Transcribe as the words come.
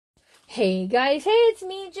Hey guys, hey, it's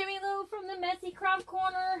me, Jimmy Lou from the Messy Craft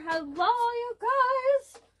Corner. Hello, you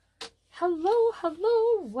guys.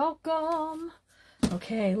 Hello, welcome.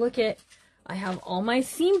 Okay, I have all my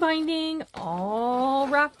seam binding all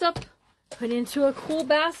wrapped up, put into a cool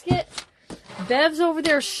basket. Bev's over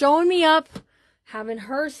there showing me up, having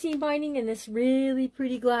her seam binding in this really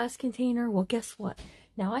pretty glass container. Well, guess what?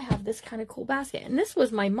 Now I have this kind of cool basket, and this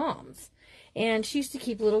was my mom's, and she used to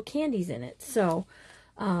keep little candies in it, so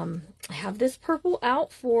I have this purple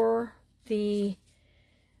out for I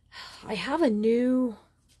have a new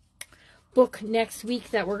book next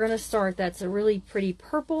week that we're going to start that's a really pretty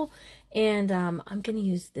purple, and I'm going to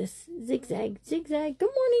use this zigzag. Good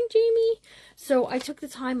morning, Jamie. So I took the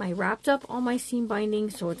time, I wrapped up all my seam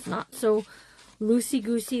binding so it's not so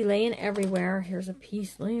loosey-goosey laying everywhere. Here's a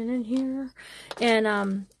piece laying in here,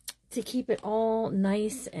 and to keep it all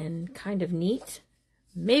nice and kind of neat.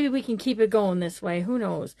 Maybe we can keep it going this way. Who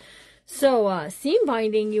knows? So, seam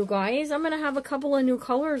binding, you guys. I'm going to have a couple of new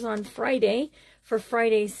colors on Friday for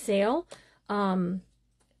Friday's sale. We're going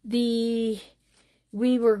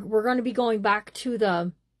to be going back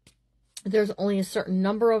to there's only a certain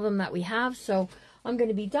number of them that we have. So, I'm going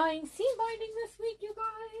to be dyeing seam binding this week, you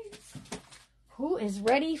guys. Who is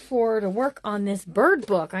ready to work on this bird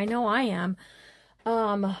book? I know I am.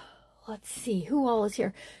 Let's see, who all is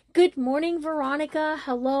here? Good morning, Veronica.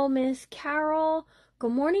 Hello, Miss Carol.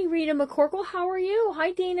 Good morning, Rita McCorkle. How are you?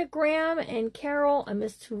 Hi, Dana Graham and Carol. I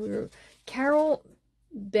missed Carol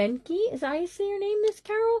Benke. Is that how you say your name, Miss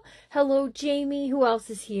Carol? Hello, Jamie. Who else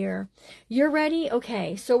is here? You're ready?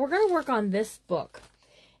 Okay, so we're going to work on this book.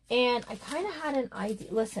 And I kind of had an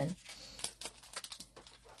idea. Listen,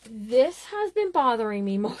 this has been bothering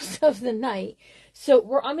me most of the night. So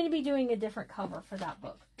I'm going to be doing a different cover for that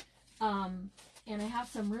book. And I have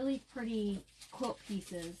some really pretty quilt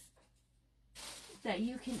pieces that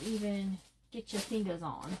you can even get your fingers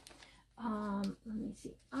on. Let me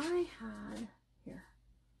see. I had here.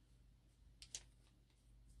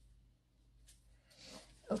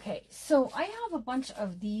 Okay, so I have a bunch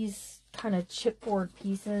of these kind of chipboard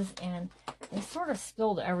pieces, and they sort of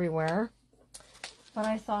spilled everywhere. But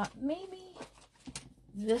I thought maybe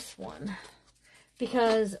this one.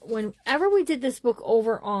 Because whenever we did this book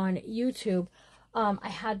over on YouTube, I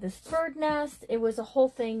had this bird nest. It was a whole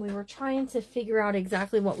thing. We were trying to figure out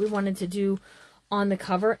exactly what we wanted to do on the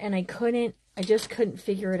cover, and I just couldn't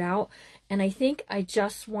figure it out. And I think I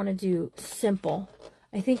just want to do simple.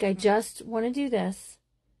 I think I just want to do this.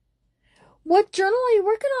 What journal are you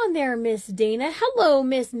working on there, Miss Dana? Hello,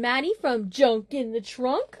 Miss Maddie from Junk in the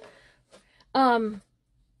Trunk.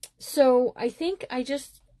 So I think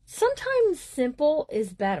sometimes simple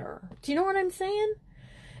is better. Do you know what I'm saying?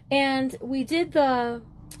 And we did the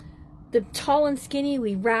tall and skinny.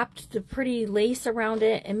 We wrapped the pretty lace around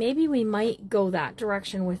it. And maybe we might go that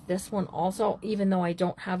direction with this one also. Even though I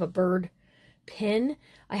don't have a bird pin,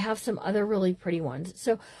 I have some other really pretty ones.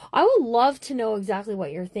 So I would love to know exactly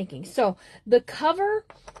what you're thinking. So the cover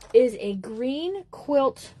is a green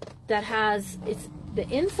quilt that the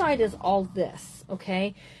inside is all this,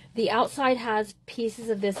 okay? The outside has pieces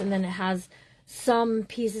of this, and then it has some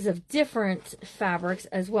pieces of different fabrics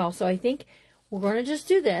as well. So I think we're going to just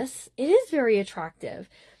do this. It is very attractive.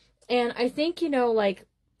 And I think, like,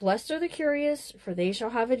 blessed are the curious, for they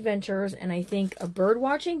shall have adventures. And I think a bird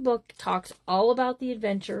watching book talks all about the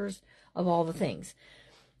adventures of all the things.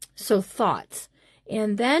 So thoughts.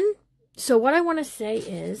 And then, so what I want to say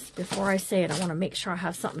is, before I say it, I want to make sure I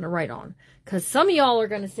have something to write on. Because some of y'all are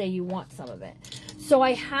going to say you want some of it. So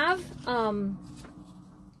I have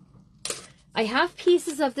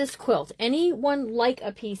pieces of this quilt. Anyone like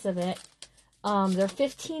a piece of it? They're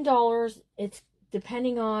 $15. It's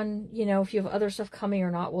depending on, if you have other stuff coming or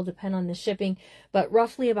not, will depend on the shipping, but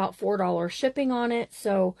roughly about $4 shipping on it.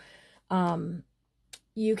 So,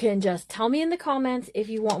 you can just tell me in the comments if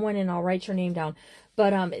you want one, and I'll write your name down.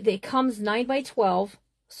 But, it comes 9 by 12.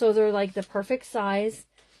 So they're like the perfect size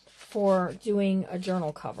for doing a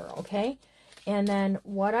journal cover. Okay. And then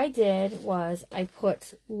what I did was I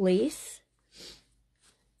put lace,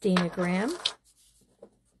 Dana Graham.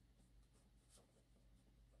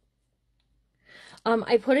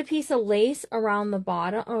 I put a piece of lace around the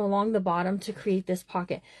bottom, or along the bottom, to create this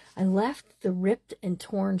pocket. I left the ripped and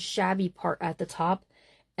torn shabby part at the top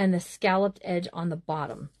and the scalloped edge on the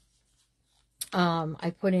bottom.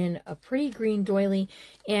 I put in a pretty green doily,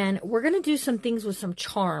 and we're going to do some things with some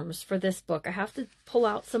charms for this book. I have to pull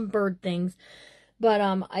out some bird things, but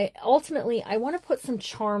I want to put some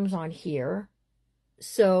charms on here.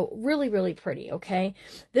 So really, really pretty, okay?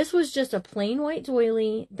 This was just a plain white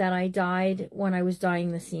doily that I dyed when I was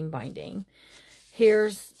dyeing the seam binding.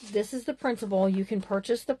 this is the printable. You can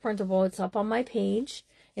purchase the printable. It's up on my page.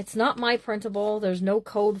 It's not my printable. There's no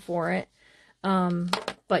code for it.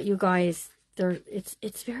 But you guys,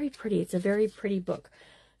 it's very pretty. It's a very pretty book.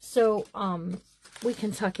 So, we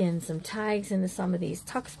can tuck in some tags into some of these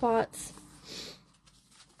tuck spots.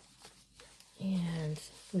 And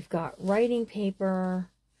we've got writing paper.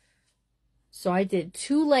 So I did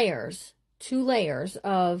two layers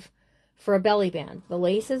for a belly band. The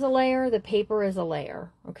lace is a layer, the paper is a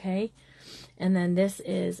layer, okay? And then this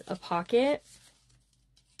is a pocket.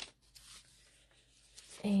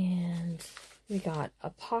 And we got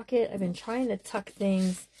a pocket. I've been trying to tuck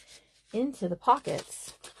things into the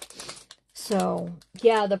pockets. So,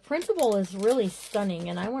 yeah, the printable is really stunning.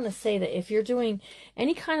 And I want to say that if you're doing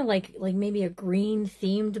any kind of like maybe a green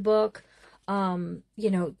themed book, you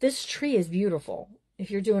know, this tree is beautiful.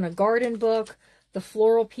 If you're doing a garden book, the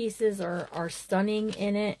floral pieces are stunning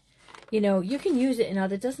in it. You know, you can use it in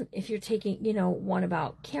other, if you're taking, you know, one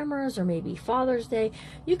about cameras or maybe Father's Day,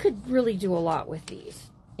 you could really do a lot with these,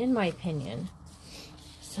 in my opinion.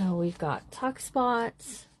 So we've got tuck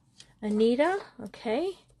spots. Anita, okay.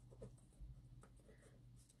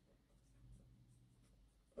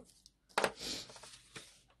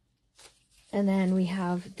 And then we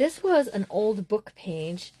have, this was an old book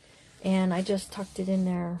page, and I just tucked it in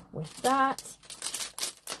there with that.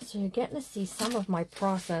 So you're getting to see some of my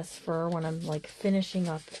process for when I'm like finishing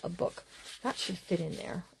up a book. That should fit in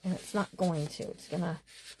there, and it's not going to. It's gonna,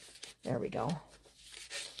 there we go.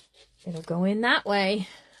 It'll go in that way.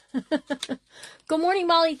 Good morning,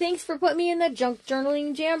 Molly. Thanks for putting me in the Junk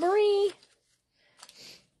Journaling Jamboree.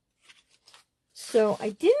 So I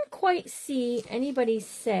didn't quite see anybody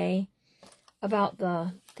say about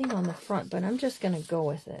the thing on the front, but I'm just going to go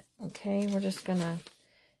with it, okay? We're just going to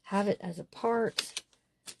have it as a part,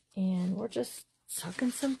 and we're just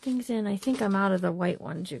sucking some things in. I think I'm out of the white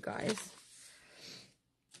ones, you guys.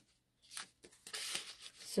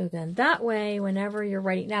 So then that way, whenever you're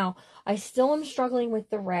writing, now, I still am struggling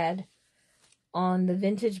with the red on the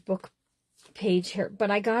vintage book page here,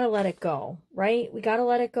 but I got to let it go, right? We got to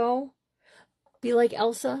let it go. Be like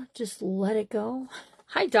Elsa, just let it go.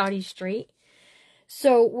 Hi, Dottie Street.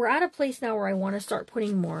 So we're at a place now where I want to start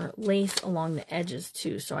putting more lace along the edges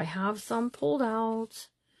too. So I have some pulled out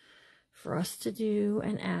for us to do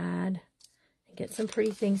and add and get some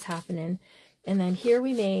pretty things happening. And then here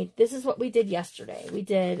we made, this is what we did yesterday. We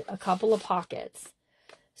did a couple of pockets.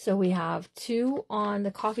 So we have two on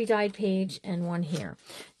the coffee dyed page and one here.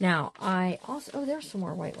 Now I also, oh, there's some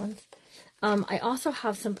more white ones. I also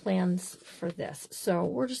have some plans for this. So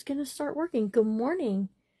we're just going to start working. Good morning.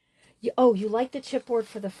 You like the chipboard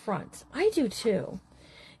for the front. I do too.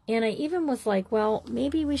 And I even was like, well,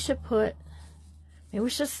 maybe we should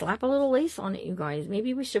slap a little lace on it, you guys.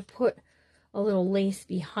 Maybe we should put a little lace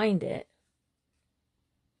behind it,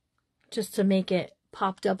 just to make it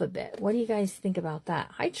popped up a bit. What do you guys think about that?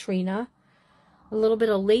 Hi, Trina. A little bit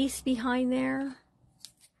of lace behind there.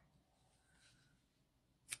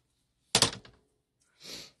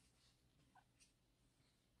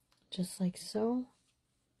 Just like so.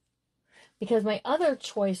 Because my other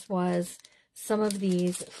choice was some of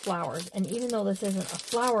these flowers. And even though this isn't a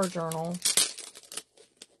flower journal,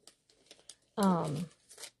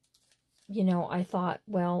 you know, I thought,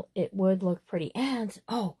 well, it would look pretty. And,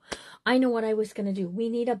 oh, I know what I was going to do. We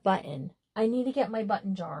need a button. I need to get my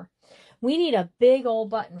button jar. We need a big old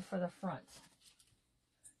button for the front.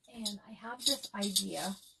 And I have this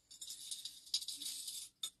idea,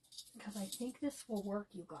 because I think this will work,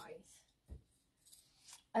 you guys.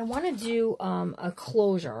 I want to do a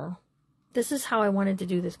closure. This is how I wanted to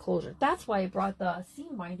do this closure. That's why I brought the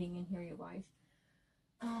seam binding in here, you guys.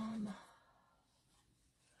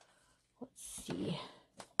 Let's see.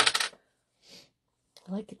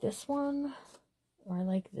 I like this one, or I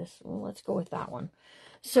like this one. Let's go with that one.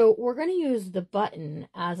 So we're going to use the button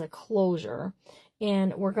as a closure,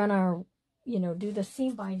 and we're going to, you know, do the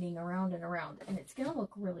seam binding around and around, and it's going to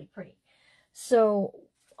look really pretty. So,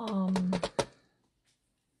 let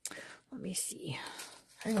me see.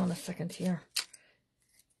 Hang on a second here.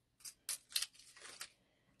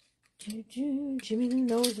 Jimmy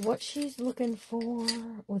knows what she's looking for.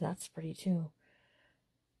 Oh, that's pretty too.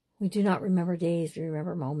 We do not remember days, we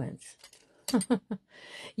remember moments.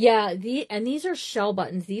 Yeah, these are shell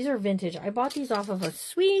buttons. These are vintage. I bought these off of a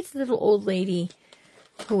sweet little old lady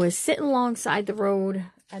who was sitting alongside the road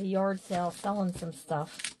at a yard sale selling some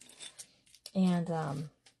stuff. And,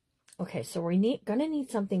 okay, so we're gonna need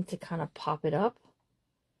something to kind of pop it up,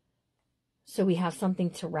 so we have something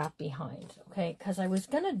to wrap behind, okay? Because I was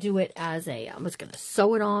gonna do it as I was gonna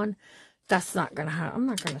sew it on. That's not gonna happen. I'm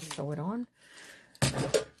not gonna sew it on.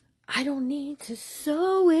 I don't need to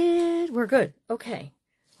sew it. We're good. Okay.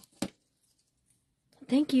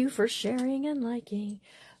 Thank you for sharing and liking.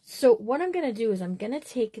 So what I'm going to do is I'm going to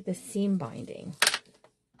take the seam binding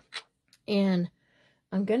and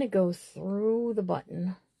I'm going to go through the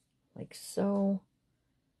button like so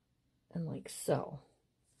and like so.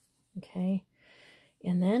 Okay.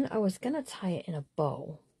 And then I was going to tie it in a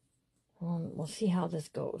bow. We'll see how this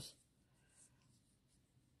goes.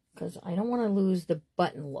 Because I don't want to lose the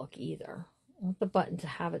button look either. I want the button to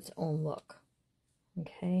have its own look.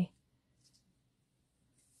 Okay.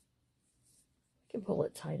 You can pull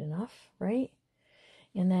it tight enough, right?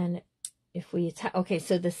 And then if we attach, okay,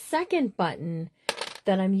 so the second button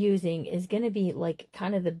that I'm using is going to be like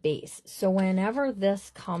kind of the base. So whenever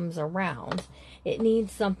this comes around, it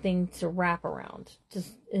needs something to wrap around.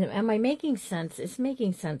 Just, am I making sense? It's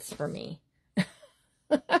making sense for me.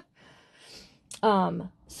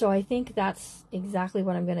 So I think that's exactly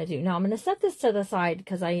what I'm going to do. Now I'm going to set this to the side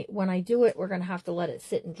because when I do it, we're going to have to let it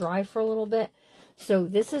sit and dry for a little bit. So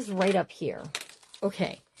this is right up here.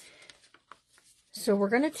 Okay. So we're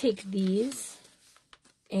going to take these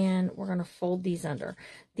and we're going to fold these under.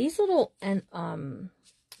 These little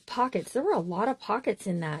pockets, there were a lot of pockets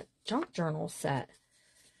in that junk journal set.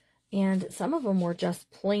 And some of them were just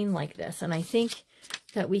plain like this. And I think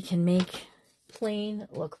that we can make plain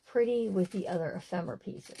look pretty with the other ephemera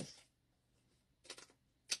pieces.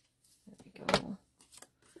 There we go.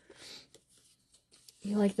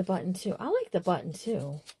 You like the button too? I like the button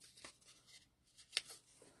too.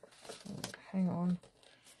 Hang on.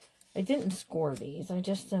 I didn't score these. I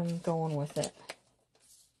just am going with it.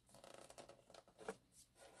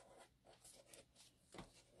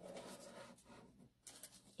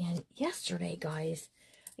 And yesterday, guys,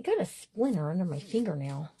 I got a splinter under my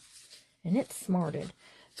fingernail. And it smarted.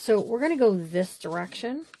 So we're going to go this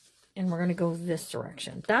direction. And we're going to go this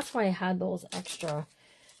direction. That's why I had those extra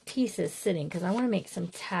pieces sitting. Because I want to make some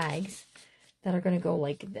tags that are going to go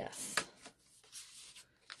like this.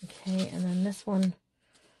 Okay, and then this one.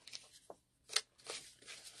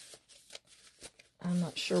 I'm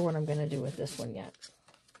not sure what I'm going to do with this one yet.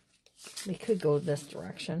 We could go this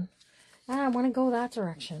direction. I want to go that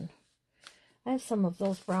direction. I have some of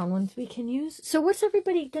those brown ones we can use. So what's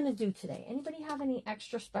everybody going to do today? Anybody have any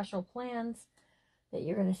extra special plans that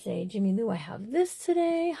you're going to say, Jimmy Lou, I have this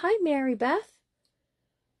today. Hi, Mary Beth.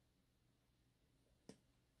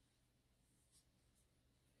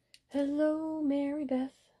 Hello, Mary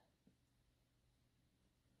Beth.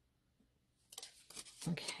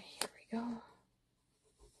 Okay, here we go.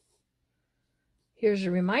 Here's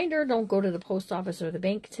a reminder, don't go to the post office or the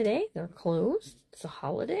bank today. They're closed. It's a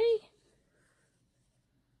holiday.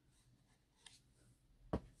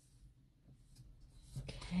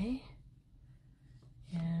 Okay.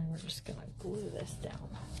 And we're just going to glue this down.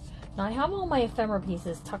 Now I have all my ephemera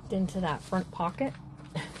pieces tucked into that front pocket.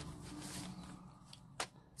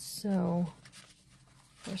 So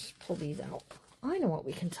let's pull these out. I know what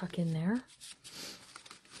we can tuck in there.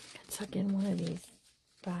 We can tuck in one of these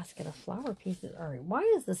basket of flower pieces. All right, why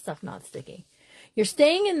is this stuff not sticking? You're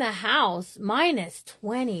staying in the house. Minus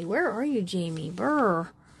 20. Where are you, Jamie?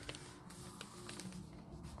 Brr.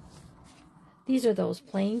 These are those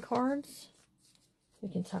playing cards. We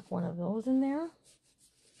can tuck one of those in there.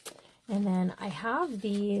 And then I have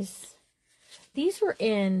these. These were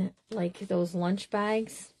in like those lunch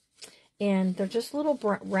bags. And they're just little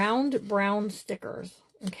round brown stickers.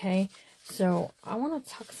 Okay. So I want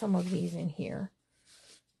to tuck some of these in here.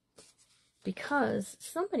 Because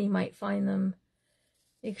somebody might find them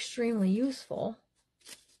extremely useful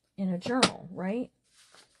in a journal, right?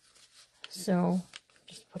 So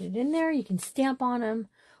just put it in there. You can stamp on them.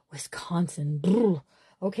 Wisconsin. Brr.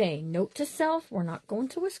 Okay, note to self, we're not going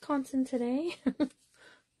to Wisconsin today.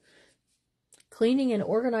 Cleaning and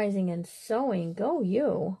organizing and sewing. Go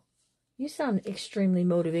you. You sound extremely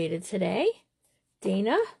motivated today.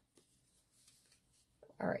 Dana.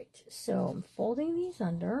 All right, so I'm folding these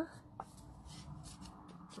under.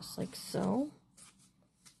 Just like so.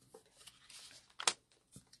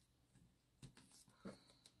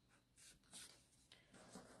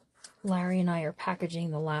 Larry and I are packaging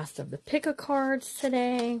the last of the pick-a cards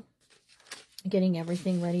today. Getting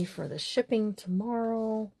everything ready for the shipping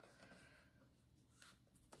tomorrow.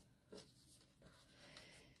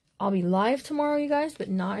 I'll be live tomorrow, you guys, but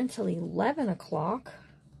not until 11 o'clock.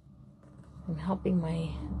 I'm helping my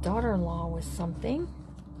daughter-in-law with something.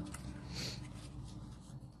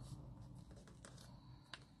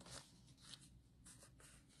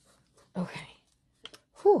 Okay.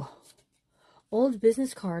 Whew. Old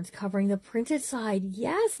business cards covering the printed side.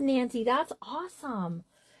 Yes, Nancy, that's awesome.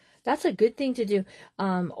 That's a good thing to do.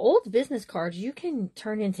 Old business cards you can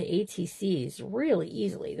turn into ATCs really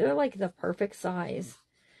easily. They're like the perfect size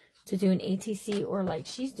to do an ATC, or like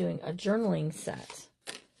she's doing a journaling set.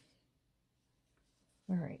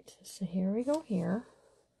 All right, so here we go here.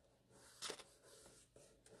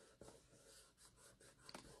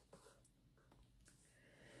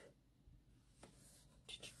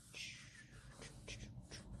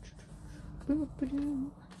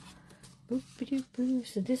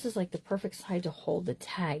 So this is like the perfect side to hold the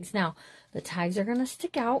tags. Now, the tags are going to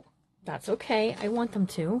stick out. That's okay. I want them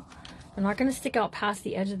to. They're not going to stick out past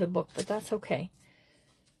the edge of the book, but that's okay.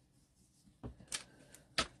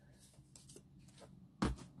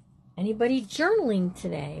 Anybody journaling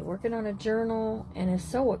today? Working on a journal? And if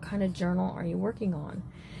so, what kind of journal are you working on?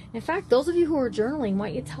 In fact, those of you who are journaling, why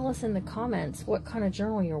don't you tell us in the comments what kind of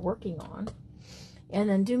journal you're working on? And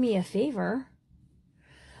then do me a favor.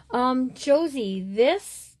 Josie,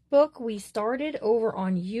 this book we started over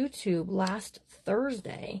on YouTube last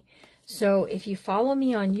Thursday. So if you follow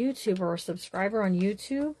me on YouTube or a subscriber on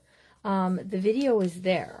YouTube, the video is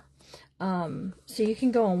there. So you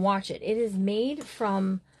can go and watch it. It is made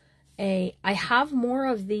from I have more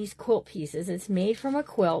of these quilt pieces. It's made from a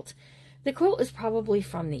quilt. The quilt is probably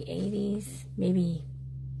from the 80s, maybe.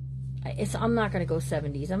 I'm not going to go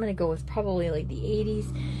 70s. I'm going to go with probably like the 80s.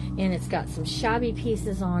 And it's got some shabby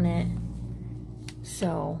pieces on it.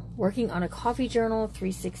 So, working on a coffee journal,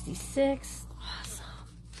 366. Awesome.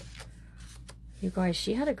 You guys,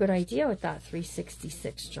 she had a good idea with that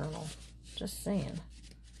 366 journal. Just saying.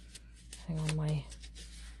 Hang on,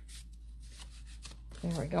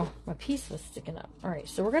 there we go. My piece was sticking up. All right,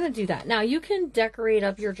 so we're going to do that. Now, you can decorate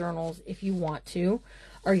up your journals if you want to.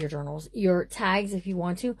 Or your journals. Your tags if you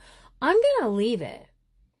want to. I'm going to leave it.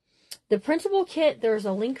 The printable kit, there's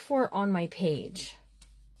a link for it on my page.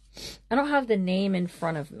 I don't have the name in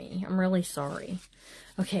front of me. I'm really sorry.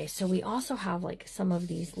 Okay, so we also have like some of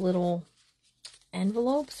these little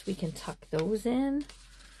envelopes. We can tuck those in,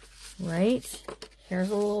 right? Here's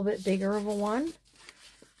a little bit bigger of a one.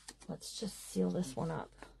 Let's just seal this one up.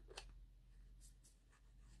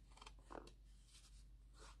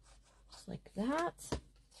 Just like that.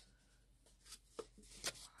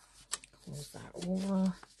 Close that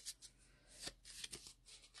over.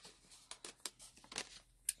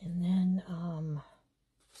 And then,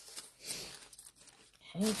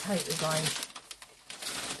 hang tight, you guys.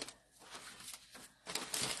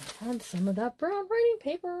 I had some of that brown writing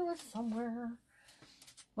paper somewhere.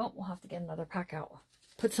 Well, we'll have to get another pack out.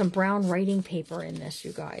 Put some brown writing paper in this,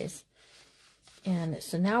 you guys. And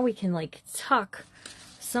so now we can like tuck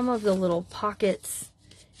some of the little pockets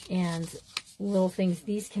and little things.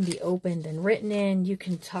 These can be opened and written in. You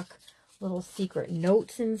can tuck little secret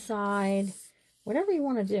notes inside. Whatever you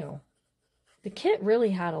want to do. The kit really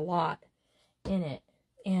had a lot in it.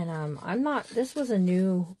 And this was a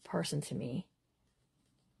new person to me.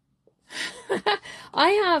 I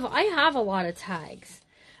have a lot of tags.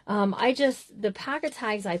 The pack of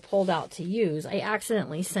tags I pulled out to use, I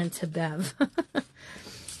accidentally sent to Bev.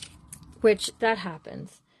 Which, that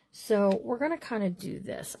happens. So, we're going to kind of do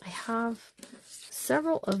this. I have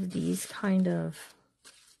several of these kind of,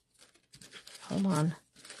 hold on.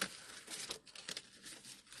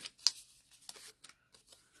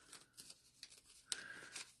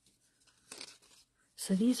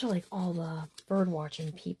 So these are like all the bird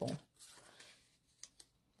watching people.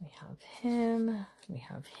 We have him. We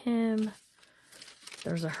have him.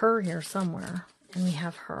 There's a her here somewhere. And we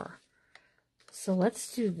have her. So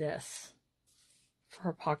let's do this for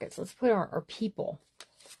our pockets. Let's put our people.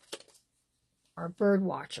 Our bird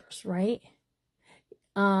watchers, right?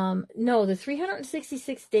 No, the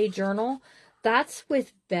 366-day journal. That's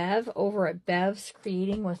with Bev over at Bev's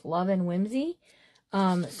Creating with Love and Whimsy.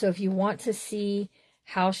 So if you want to see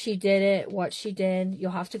how she did it, what she did,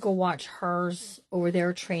 you'll have to go watch hers over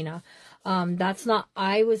there, Trina. That's not,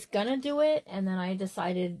 I was gonna do it, and then I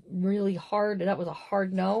decided really hard, that was a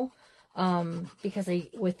hard no, because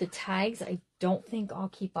with the tags, I don't think I'll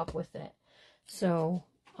keep up with it. So,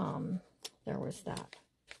 there was that.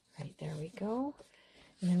 Right, there we go.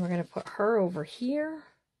 And then we're gonna put her over here,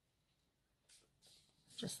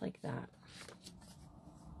 just like that.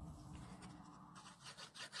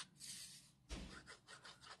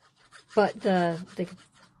 But the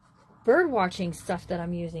bird watching stuff that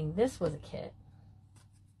I'm using, this was a kit.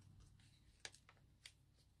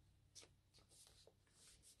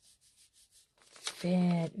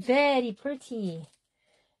 Very pretty.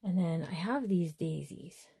 And then I have these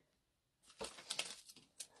daisies.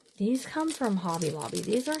 These come from Hobby Lobby.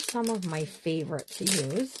 These are some of my favorite to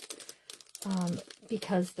use.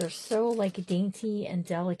 because they're so like dainty and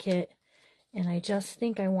delicate. And I just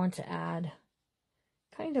think I want to add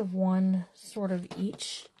kind of one sort of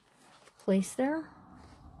each place there.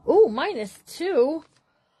 Oh, -2.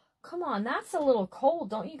 Come on, that's a little cold,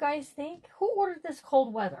 don't you guys think? Who ordered this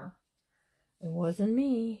cold weather? It wasn't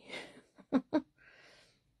me.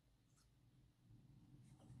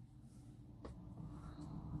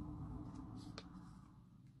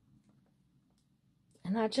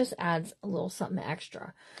 And that just adds a little something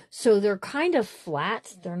extra. So they're kind of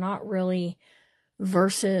flat. They're not really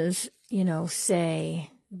versus, you know,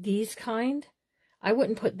 say these kind. I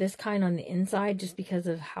wouldn't put this kind on the inside just because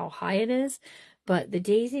of how high it is. But the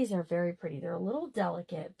daisies are very pretty. They're a little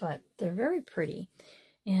delicate, but they're very pretty.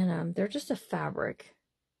 And they're just a fabric.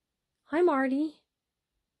 Hi, Marty.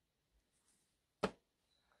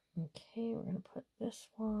 Okay, we're going to put this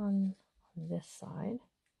one on this side.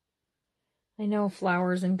 I know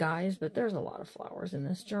flowers and guys, but there's a lot of flowers in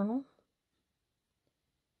this journal.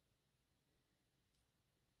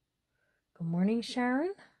 Good morning,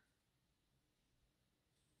 Sharon.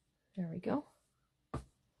 There we go.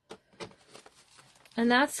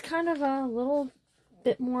 And that's kind of a little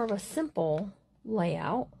bit more of a simple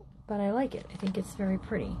layout, but I like it. I think it's very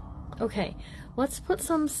pretty. Okay, let's put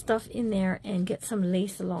some stuff in there and get some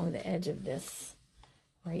lace along the edge of this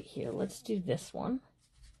right here. Let's do this one.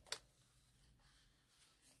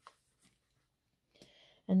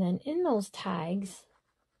 And then in those tags,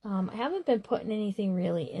 I haven't been putting anything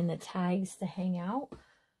really in the tags to hang out.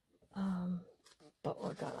 But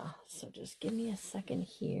we're gonna, so just give me a second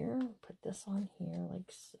here. Put this on here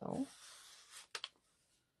like so.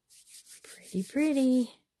 Pretty,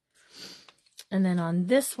 pretty. And then on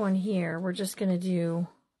this one here, we're just gonna do,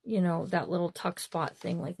 you know, that little tuck spot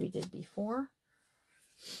thing like we did before.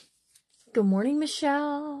 Good morning,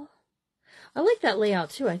 Michelle. I like that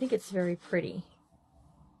layout too. I think it's very pretty.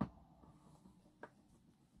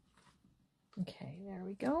 Okay, there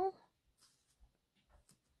we go.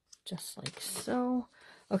 Just like so.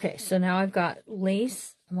 Okay, so now I've got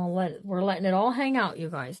lace. We're letting it all hang out, you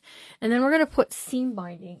guys. And then we're going to put seam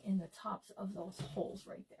binding in the tops of those holes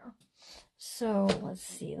right there. So let's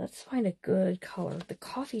see. Let's find a good color. The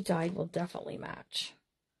coffee dyed will definitely match.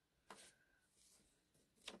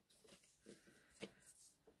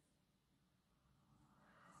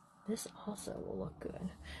 This also will look good.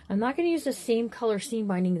 I'm not going to use the same color seam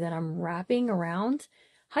binding that I'm wrapping around.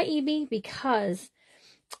 Hi, Evie, because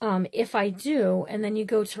if I do, and then you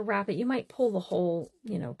go to wrap it, you might pull the whole,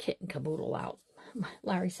 you know, kit and caboodle out.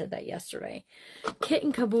 Larry said that yesterday. Kit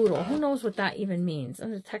and caboodle. Who knows what that even means?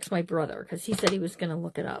 I'm going to text my brother because he said he was going to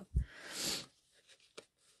look it up.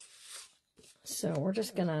 So we're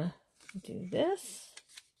just going to do this.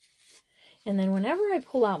 And then whenever I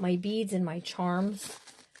pull out my beads and my charms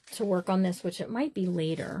to work on this, which it might be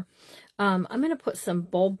later, I'm going to put some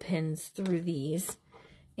bulb pins through these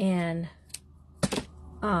and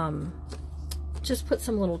just put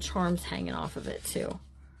some little charms hanging off of it too.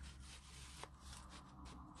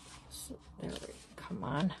 So there we come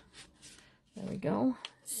on. There we go.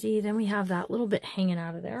 See, then we have that little bit hanging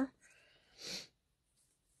out of there.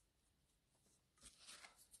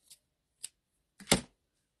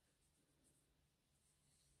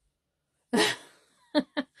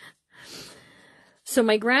 So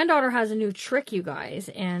my granddaughter has a new trick, you guys,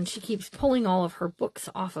 and she keeps pulling all of her books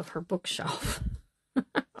off of her bookshelf.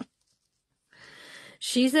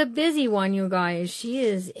 She's a busy one, you guys. She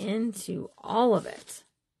is into all of it.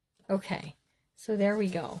 Okay, so there we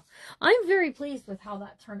go. I'm very pleased with how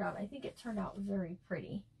that turned out. I think it turned out very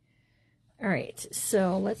pretty. All right,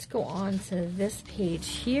 so let's go on to this page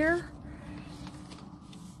here.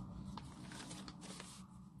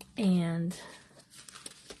 And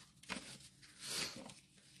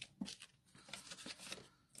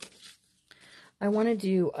I want to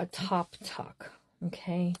do a top tuck,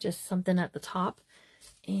 okay? Just something at the top.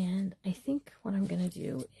 And I think what I'm going to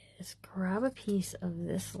do is grab a piece of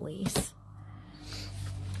this lace.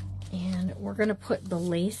 And we're going to put the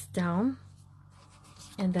lace down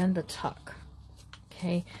and then the tuck,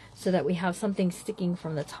 okay? So that we have something sticking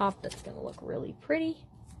from the top that's going to look really pretty.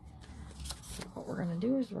 So what we're going to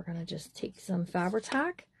do is we're going to just take some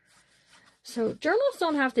Fabri-Tac. So journals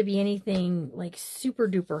don't have to be anything like super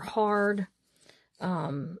duper hard.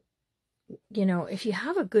 You know, if you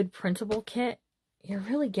have a good printable kit, you're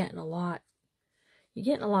really getting a lot. You're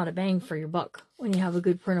getting a lot of bang for your buck when you have a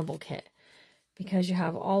good printable kit, because you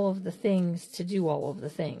have all of the things to do all of the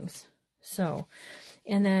things. So,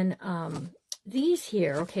 and then these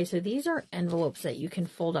here, okay, so these are envelopes that you can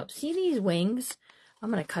fold up. See these wings?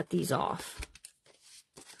 I'm going to cut these off,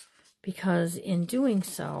 because in doing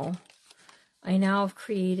so, I now have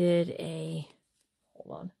created a,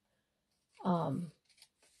 hold on,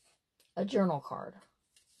 a journal card.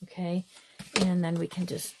 Okay. And then we can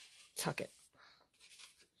just tuck it.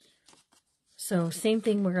 So same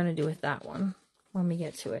thing we're going to do with that one when we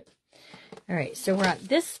get to it. All right. So we're at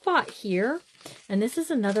this spot here. And this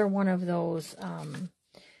is another one of those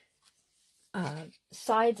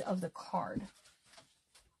sides of the card.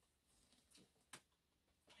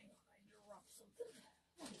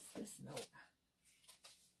 What is this note?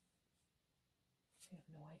 I have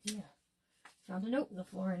no idea. Found a note in the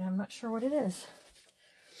floor and I'm not sure what it is.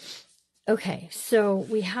 Okay, so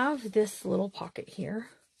we have this little pocket here.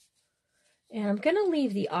 And I'm going to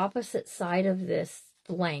leave the opposite side of this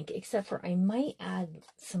blank, except for I might add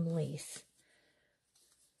some lace.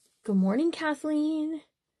 Good morning, Kathleen.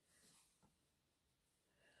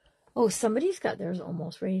 Oh, somebody's got theirs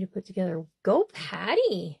almost ready to put together. Go,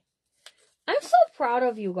 Patty. I'm so proud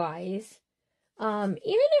of you guys. Even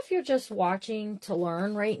if you're just watching to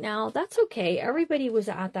learn right now, that's okay. Everybody was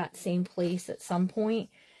at that same place at some point.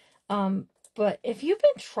 But if you've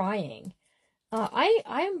been trying,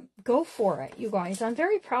 I'm go for it, you guys. I'm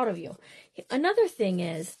very proud of you. Another thing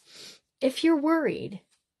is, if you're worried,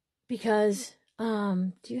 because,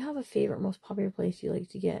 do you have a favorite, most popular place you like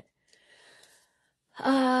to get?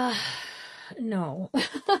 No.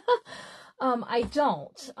 I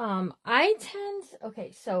don't. I tend,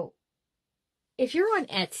 okay, so if you're on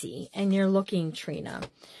Etsy and you're looking, Trina,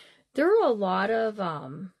 there are a lot of,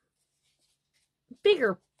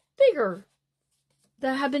 bigger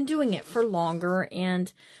that have been doing it for longer,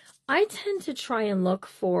 and I tend to try and look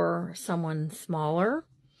for someone smaller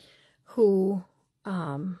who,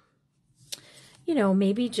 you know,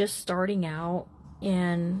 maybe just starting out.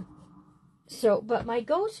 And so, but my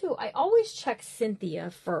go-to, I always check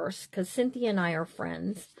Cynthia first, because Cynthia and I are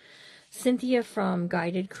friends. Cynthia from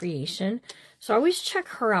Guided Creation. So I always check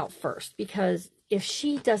her out first, because if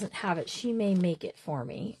she doesn't have it, she may make it for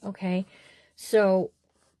me. Okay. So,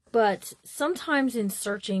 but sometimes in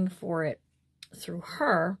searching for it through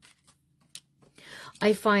her,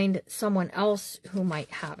 I find someone else who might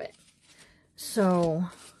have it. So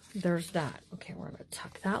there's that. Okay, we're going to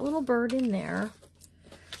tuck that little bird in there.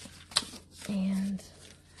 And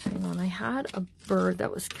hang on, I had a bird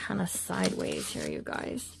that was kind of sideways here, you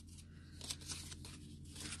guys.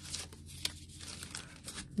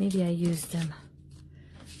 Maybe I used him.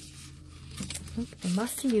 I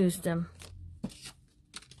must have used him.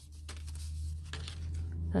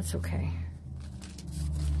 That's okay.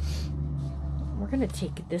 We're going to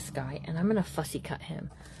take this guy and I'm going to fussy cut him.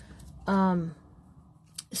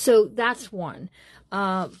 So that's one.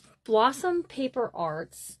 Blossom Paper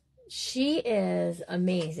Arts. She is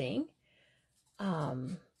amazing.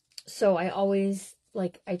 So I always,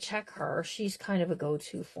 like, I check her. She's kind of a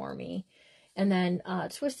go-to for me. And then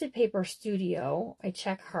Twisted Paper Studio, I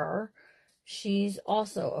check her. She's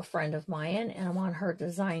also a friend of mine, and I'm on her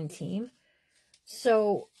design team.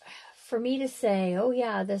 So for me to say, oh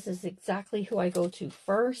yeah, this is exactly who I go to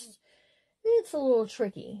first, it's a little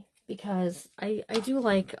tricky, because I do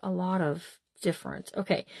like a lot of different.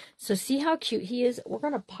 Okay, so see how cute he is? We're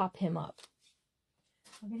going to pop him up.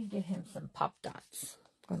 I'm going to give him some pop dots.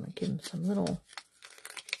 I'm going to give him some little...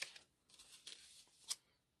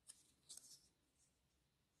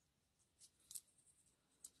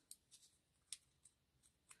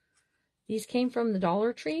 These came from the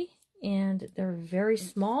Dollar Tree, and they're very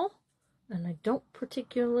small, and I don't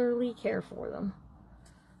particularly care for them.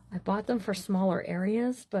 I bought them for smaller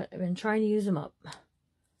areas, but I've been trying to use them up.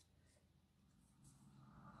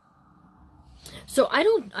 So I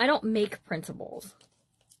don't make printables,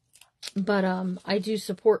 but I do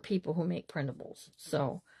support people who make printables.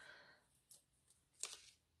 So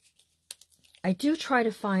I do try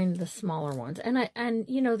to find the smaller ones, and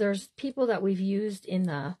you know, there's people that we've used in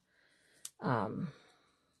the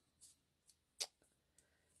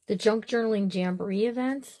Junk Journaling Jamboree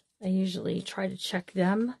event. I usually try to check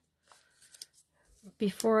them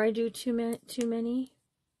before I do too many.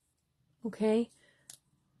 Okay.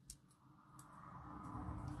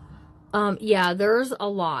 Yeah, there's a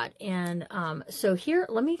lot. And so here,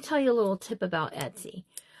 let me tell you a little tip about Etsy.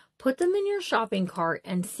 Put them in your shopping cart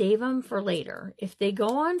and save them for later. If they go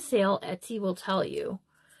on sale, Etsy will tell you.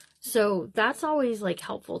 So that's always like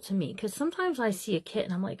helpful to me, because sometimes I see a kit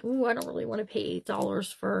and I'm like, ooh, I don't really want to pay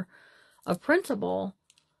 $8 for a printable.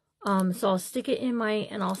 So I'll stick it in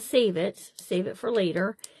and I'll save it for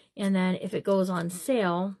later. And then if it goes on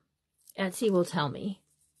sale, Etsy will tell me.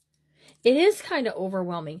 It is kind of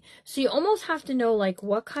overwhelming. So you almost have to know, like,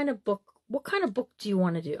 what kind of book do you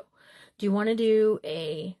want to do? Do you want to do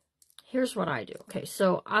a here's what I do. Okay,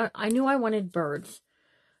 so I knew I wanted birds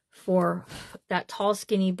for that Tall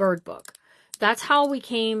Skinny Bird book. That's how we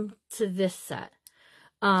came to this set.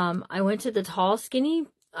 I went to the Tall Skinny,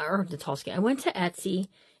 I went to Etsy,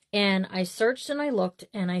 and I searched and I looked,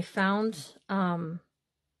 and I found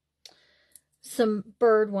some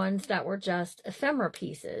bird ones that were just ephemera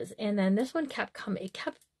pieces. And then this one kept coming.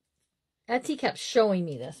 Etsy kept showing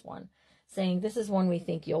me this one, saying, this is one we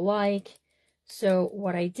think you'll like. So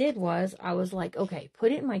what I did was, I was like, okay,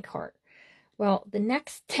 put it in my cart. Well, the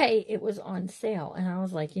next day it was on sale, and I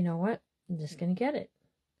was like, you know what? I'm just going to get it.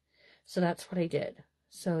 So that's what I did.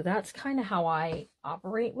 So that's kind of how I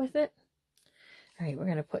operate with it. All right, we're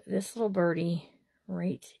going to put this little birdie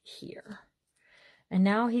right here. And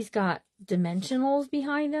now he's got dimensionals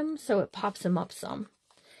behind him, so it pops him up some.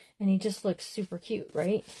 And he just looks super cute,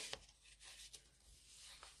 right?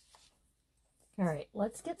 All right,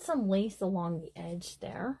 let's get some lace along the edge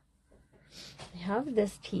there. I have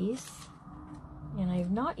this piece, and I've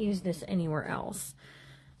not used this anywhere else.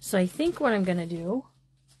 So I think what I'm going to do...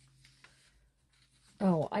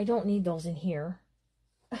 Oh, I don't need those in here.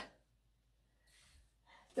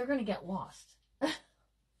 They're going to get lost. All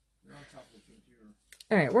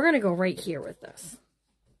right, we're going to go right here with this.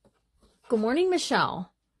 Good morning,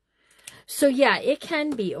 Michelle. So yeah, it can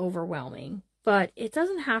be overwhelming, but it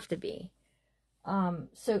doesn't have to be.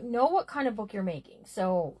 So know what kind of book you're making.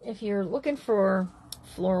 So if you're looking for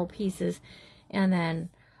floral pieces, and then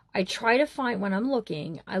I try to find, when I'm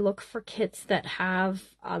looking, I look for kits that have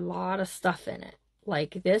a lot of stuff in it.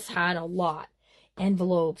 Like this had a lot.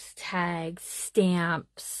 Envelopes, tags,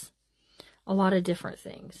 stamps, a lot of different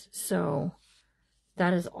things. So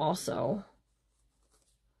that is also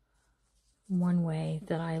one way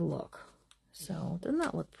that I look. So doesn't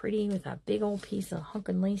that look pretty with that big old piece of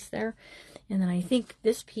hunkin' lace there? And then I think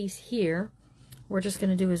this piece here, we're just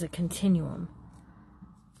going to do as a continuum.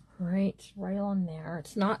 Right on there.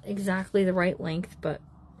 It's not exactly the right length, but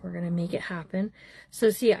we're going to make it happen. So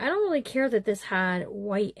see, I don't really care that this had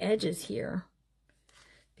white edges here,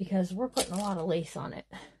 because we're putting a lot of lace on it.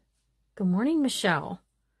 Good morning, Michelle.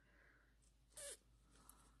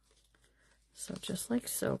 So just like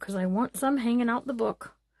so, because I want some hanging out the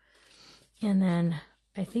book. And then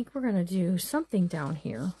I think we're going to do something down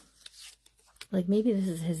here. Like maybe this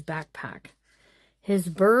is his backpack. His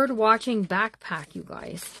bird watching backpack, you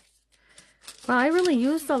guys. Well, I really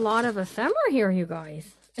used a lot of ephemera here, you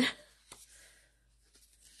guys.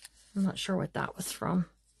 I'm not sure what that was from.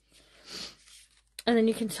 And then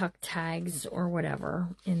you can tuck tags or whatever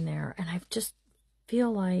in there. And I just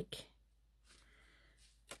feel like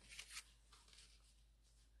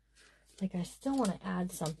I still want to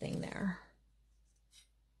add something there.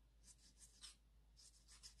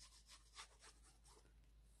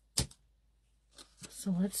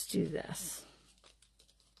 So let's do this.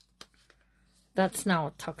 That's now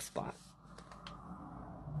a tuck spot.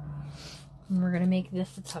 And we're going to make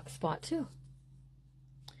this a tuck spot too.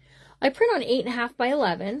 I print on 8.5 by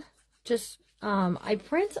 11. Just, I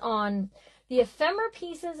print on the ephemera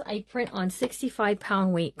pieces. I print on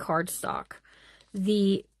 65-pound weight cardstock.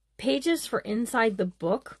 The pages for inside the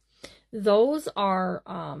book, those are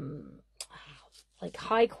like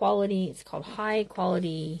high quality. It's called high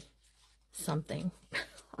quality something.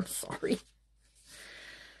 I'm sorry.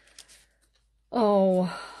 Oh,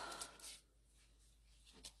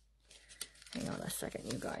 hang on a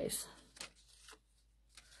second, you guys.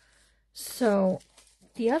 So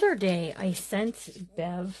the other day I sent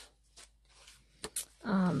Bev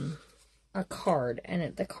a card,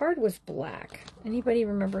 and the card was black. Anybody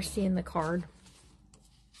remember seeing the card?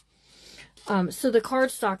 So the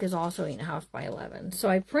cardstock is also 8.5 by 11. So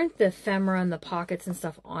I print the ephemera and the pockets and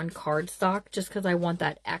stuff on cardstock just because I want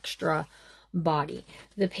that extra body.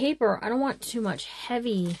 The paper, I don't want too much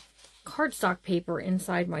heavy cardstock paper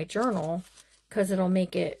inside my journal because it'll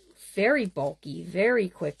make it very bulky very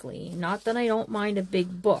quickly. Not that I don't mind a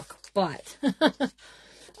big book, but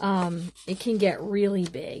it can get really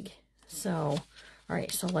big. So, all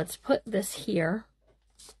right, so let's put this here.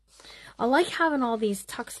 I like having all these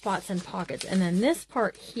tuck spots and pockets. And then this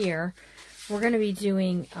part here, we're going to be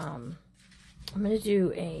doing, I'm going to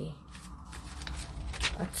do a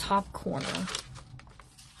top corner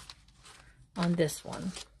on this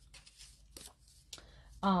one.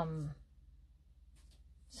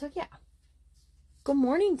 So yeah. Good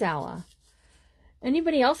morning, Dalla.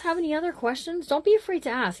 Anybody else have any other questions? Don't be afraid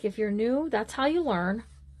to ask. If you're new, that's how you learn.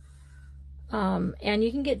 And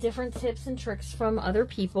you can get different tips and tricks from other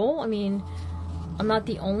people. I mean, I'm not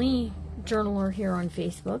the only journaler here on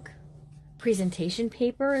Facebook. Presentation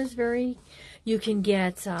paper is very... You can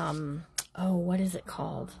get, oh, what is it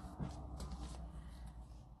called?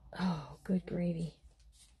 Oh, good gravy.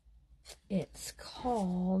 It's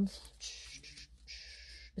called,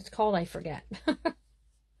 I forget.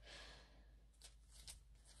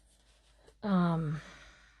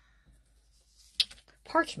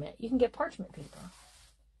 Parchment. You can get parchment paper.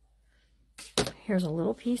 Here's a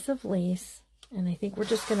little piece of lace, and I think we're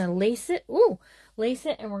just gonna lace it. Ooh, lace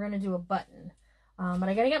it, and we're gonna do a button. But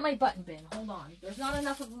I gotta get my button bin. Hold on. There's not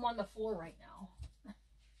enough of them on the floor right now.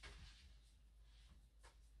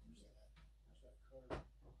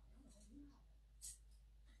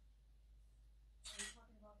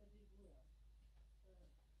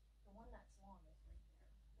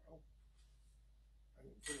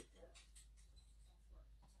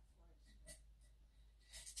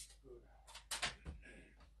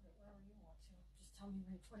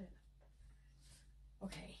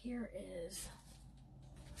 Okay, here is,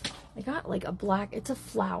 I got like a black, it's a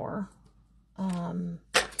flower.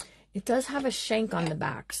 It does have a shank on the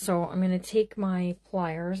back, so I'm going to take my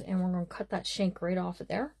pliers and we're going to cut that shank right off of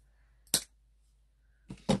there.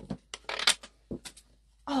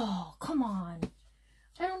 Oh, come on.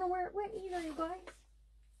 I don't know where it went either, you guys.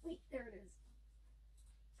 Wait, there it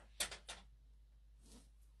is.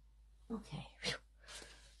 Okay.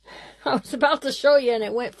 I was about to show you and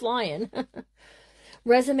it went flying.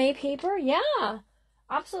 Resume paper? Yeah,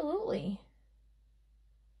 absolutely.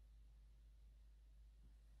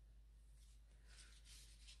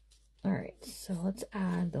 All right, so let's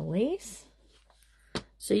add the lace.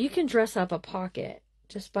 So you can dress up a pocket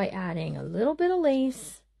just by adding a little bit of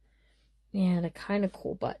lace and a kind of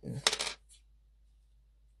cool button.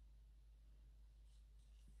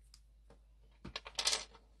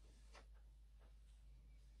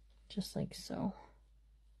 Just like so.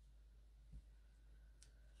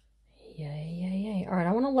 Yay, yay, yay. All right,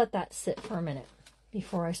 I want to let that sit for a minute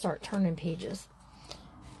before I start turning pages.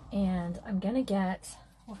 And I'm going to get,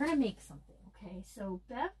 we're going to make something, okay? So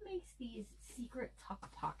Bev makes these secret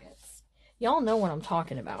tuck pockets. Y'all know what I'm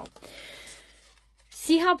talking about.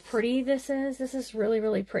 See how pretty this is? This is really,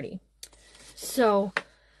 really pretty. So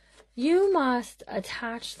you must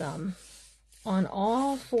attach them on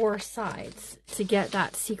all 4 sides to get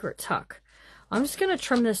that secret tuck. I'm just going to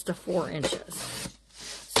trim this to 4 inches.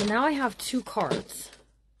 So now I have 2 cards.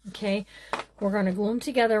 Okay, we're going to glue them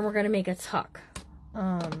together and we're going to make a tuck.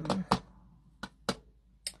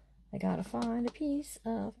 I gotta find a piece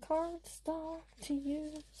of cardstock to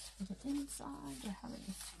use for the inside. Do I have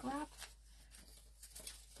any scrap?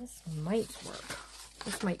 This might work.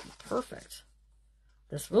 This might be perfect.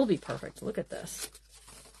 This will be perfect. Look at this.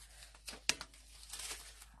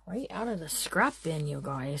 Right out of the scrap bin, you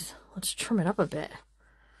guys. Let's trim it up a bit.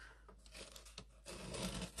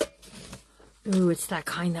 Ooh, it's that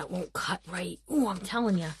kind that won't cut right. Ooh, I'm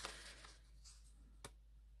telling you.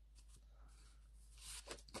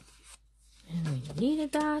 And we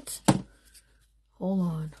needed that. Hold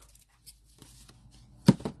on.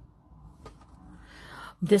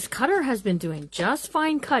 This cutter has been doing just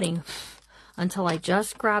fine cutting until I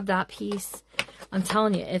just grabbed that piece. I'm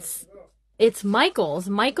telling you, it's Michael's.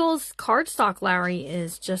 Michael's cardstock Larry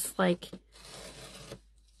is just like,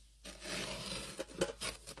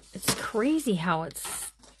 it's crazy how it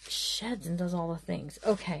sheds and does all the things.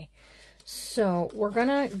 Okay, so we're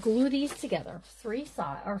gonna glue these together,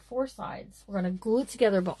 4 sides. We're gonna glue it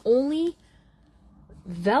together, but only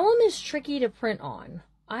vellum is tricky to print on.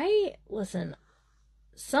 Listen,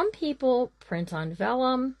 some people print on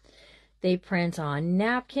vellum, they print on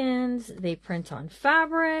napkins, they print on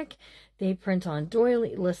fabric, they print on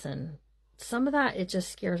doily. Listen, some of that, it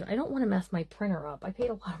just scares me. I don't want to mess my printer up. I paid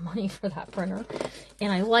a lot of money for that printer,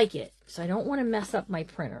 and I like it, so I don't want to mess up my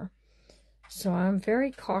printer. So I'm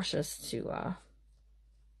very cautious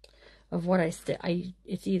of what I stick.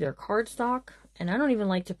 It's either cardstock, and I don't even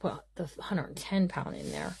like to put the 110 pound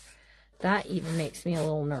in there. That even makes me a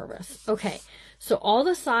little nervous. Okay, so all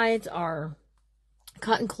the sides are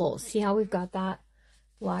cut and closed. See how we've got that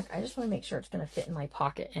black? I just want to make sure it's going to fit in my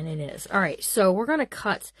pocket, and it is. All right, so we're going to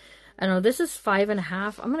cut. I know this is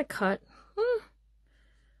 5.5. I'm going to cut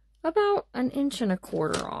about 1.25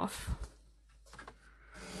 inches off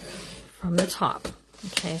from the top.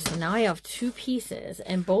 Okay, so now I have 2 pieces,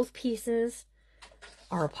 and both pieces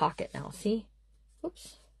are a pocket now. See?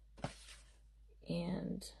 Oops.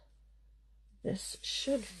 And this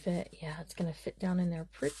should fit. Yeah, it's going to fit down in there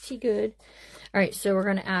pretty good. All right, so we're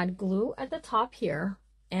going to add glue at the top here.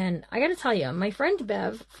 And I got to tell you, my friend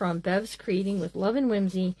Bev from Bev's Creating with Love and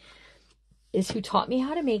Whimsy is who taught me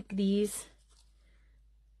how to make these.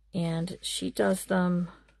 And she does them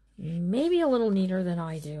maybe a little neater than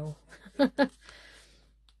I do.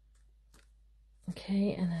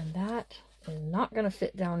 Okay, and then that is not going to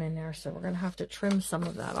fit down in there, so we're going to have to trim some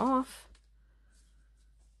of that off.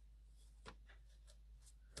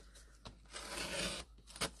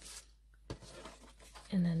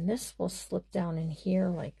 And then this will slip down in here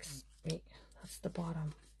like, wait, that's the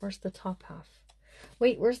bottom. Where's the top half?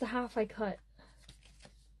 Wait, where's the half I cut?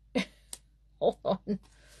 Hold on.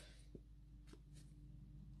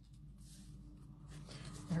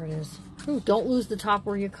 There it is. Ooh, don't lose the top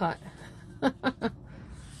where you cut.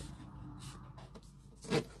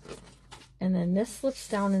 And then this slips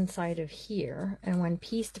down inside of here. And when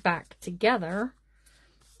pieced back together,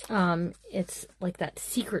 it's like that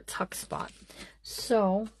secret tuck spot.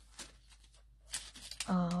 So,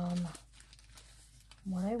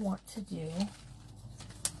 what I want to do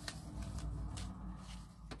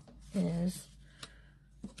is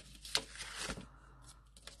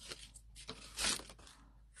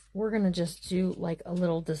we're going to just do like a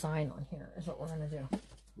little design on here is what we're going to do.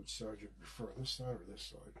 Which side do you prefer, this side or this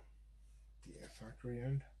side? The factory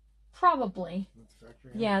end? Probably. The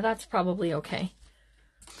factory end? Yeah, that's probably okay.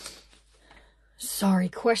 Sorry,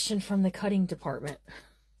 question from the cutting department.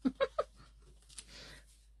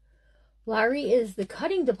 Larry is the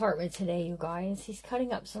cutting department today, you guys. He's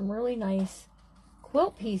cutting up some really nice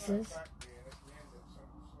quilt pieces.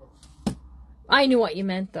 I knew what you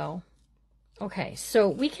meant, though. Okay, so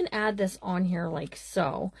we can add this on here like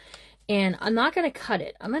so. And I'm not going to cut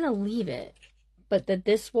it. I'm going to leave it. But that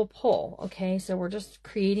this will pull, okay? So we're just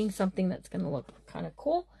creating something that's going to look kind of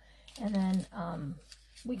cool. And then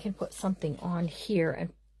we can put something on here.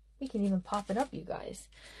 And we can even pop it up, you guys.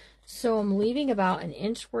 So I'm leaving about an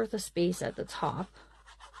inch worth of space at the top.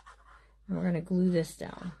 And we're going to glue this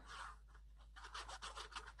down.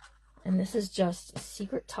 And this is just a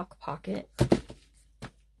secret tuck pocket.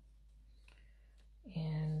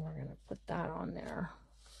 And we're going to put that on there.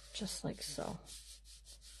 Just like so.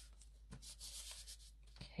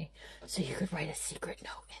 Okay. So you could write a secret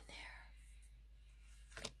note in there.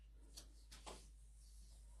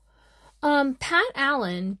 Pat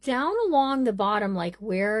Allen, down along the bottom, like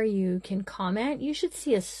where you can comment, you should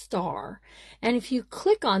see a star. And if you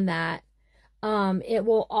click on that, it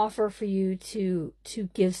will offer for you to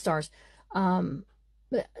give stars.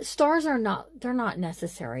 Stars are they're not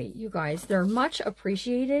necessary, you guys. They're much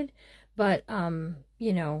appreciated, but,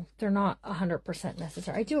 you know, they're not 100%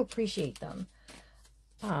 necessary. I do appreciate them.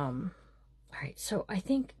 All right. So I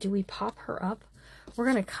think, do we pop her up?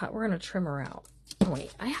 We're going to trim her out. Oh,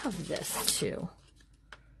 wait, I have this too.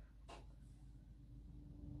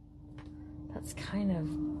 That's kind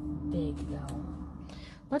of big though.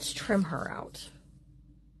 Let's trim her out.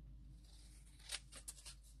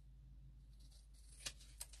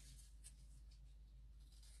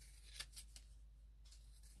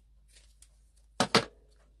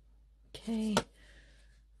 Okay,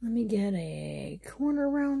 let me get a corner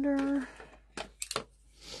rounder.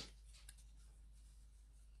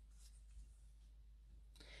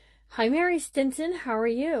 Hi, Mary Stinson. How are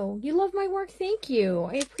you? You love my work. Thank you.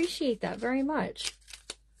 I appreciate that very much.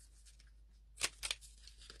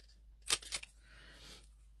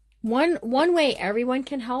 One way everyone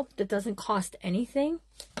can help that doesn't cost anything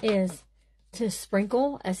is to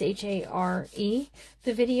sprinkle, S-H-A-R-E,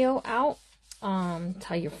 the video out.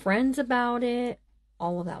 Tell your friends about it.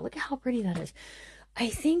 All of that. Look at how pretty that is. I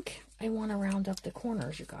think I want to round up the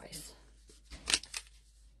corners, you guys.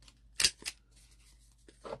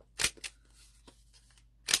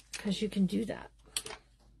 Because you can do that.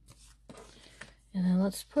 And then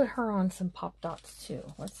let's put her on some pop dots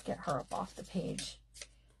too. Let's get her up off the page.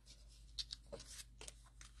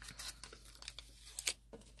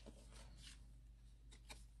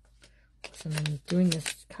 So I'm doing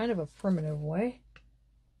this kind of a primitive way.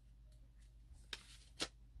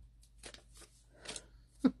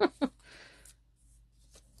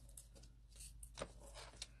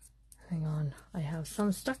 Hang on, I have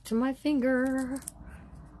some stuck to my finger.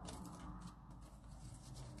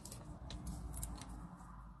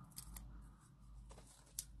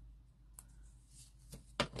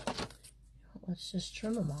 Let's just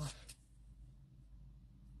trim them off.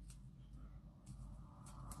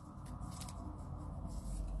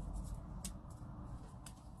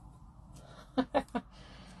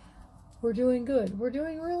 We're doing good. We're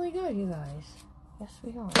doing really good, you guys. Yes,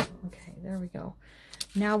 we are. Okay, there we go.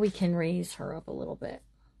 Now we can raise her up a little bit.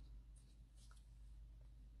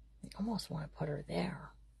 I almost want to put her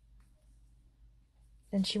there.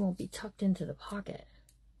 Then she won't be tucked into the pocket.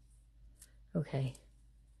 Okay.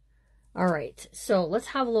 All right, so let's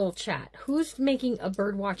have a little chat. Who's making a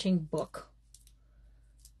bird watching book?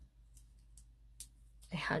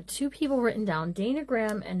 I had two people written down, Dana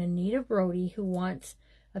Graham and Anita Brody, who wants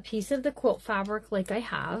a piece of the quilt fabric like I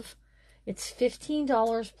have. It's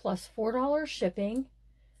 $15 plus $4 shipping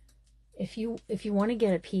if you want to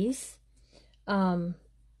get a piece. And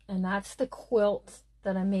that's the quilt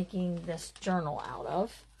that I'm making this journal out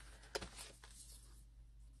of.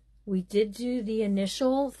 We did do the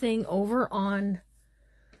initial thing over on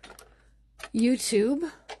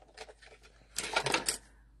YouTube.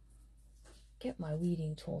 Get my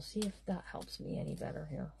weeding tool, see if that helps me any better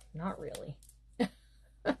here. Not really.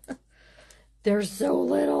 They're so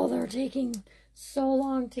little, they're taking so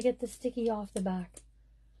long to get the sticky off the back.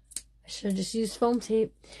 I should have just used foam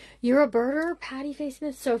tape. You're a birder, Patty Faye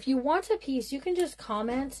Smith. So if you want a piece, you can just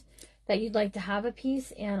comment that you'd like to have a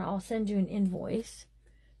piece and I'll send you an invoice.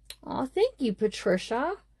 Oh, thank you,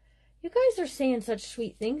 Patricia. You guys are saying such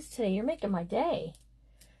sweet things today. You're making my day.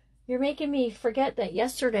 You're making me forget that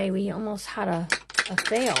yesterday we almost had a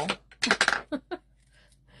fail.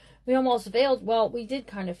 We almost failed. Well, we did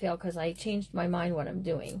kind of fail because I changed my mind what I'm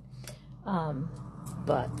doing.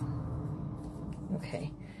 But,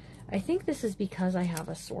 okay. I think this is because I have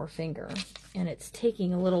a sore finger and it's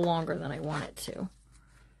taking a little longer than I want it to.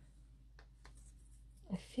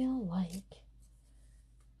 I feel like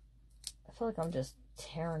I'm just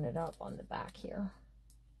tearing it up on the back here.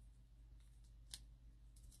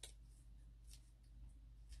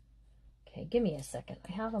 Okay, give me a second.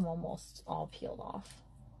 I have them almost all peeled off.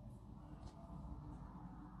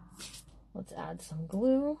 Let's add some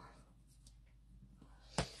glue.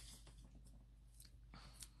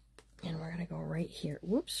 And we're going to go right here.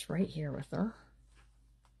 Whoops, right here with her.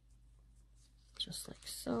 Just like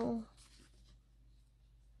so.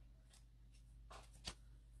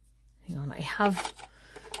 Hang on, I have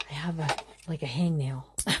like a hangnail.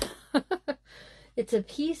 It's a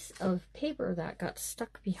piece of paper that got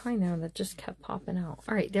stuck behind there that just kept popping out.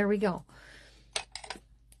 All right, there we go.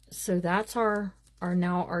 So that's our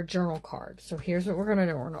journal card. So here's what we're going to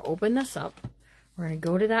do. We're going to open this up. We're going to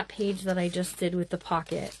go to that page that I just did with the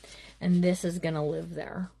pocket, and this is going to live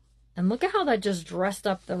there. And look at how that just dressed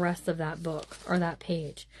up the rest of that book, or that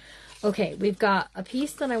page. Okay, we've got a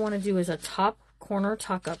piece that I want to do as a top corner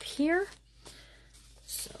tuck up here.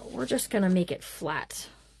 So we're just going to make it flat.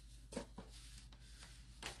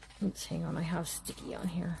 Oops, hang on, I have sticky on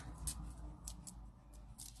here.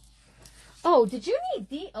 Oh, did you need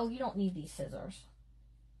these? Oh, you don't need these scissors.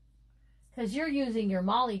 Because you're using your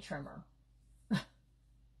Molly trimmer.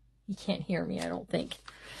 You can't hear me, I don't think.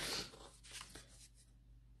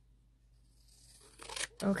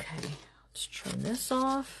 Okay, let's trim this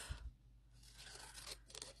off.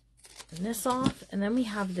 And this off. And then we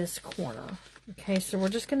have this corner. Okay, so we're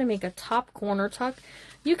just going to make a top corner tuck.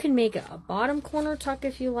 You can make a bottom corner tuck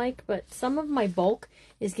if you like, but some of my bulk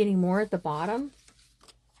is getting more at the bottom.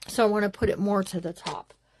 So I want to put it more to the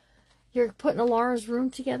top. You're putting Alara's room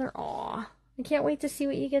together? Aw, I can't wait to see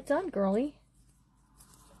what you get done, girly.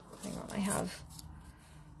 Hang on, I have...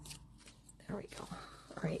 There we go.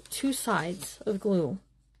 All right, 2 sides of glue.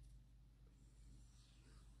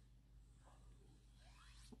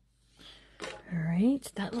 All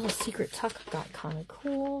right, that little secret tuck got kind of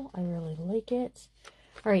cool. I really like it.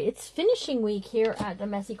 All right, it's finishing week here at the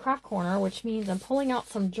Messy Craft Corner, which means I'm pulling out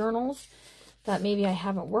some journals that maybe I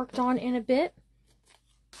haven't worked on in a bit.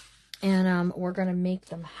 And we're going to make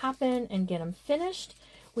them happen and get them finished.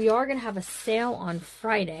 We are going to have a sale on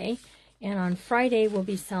Friday. And on Friday, we'll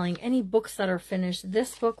be selling any books that are finished.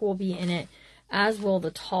 This book will be in it, as will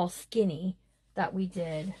the Tall Skinny that we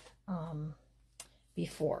did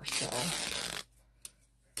before. So,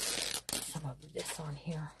 some of this on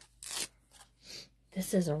here.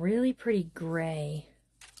 This is a really pretty gray.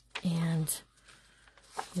 And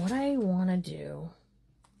what I want to do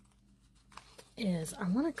is I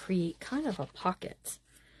want to create kind of a pocket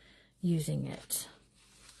using it.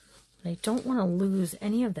 But I don't want to lose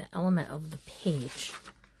any of the element of the page,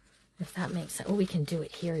 if that makes sense. Oh, we can do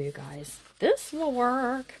it here, you guys. This will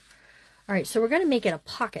work. All right, so we're going to make it a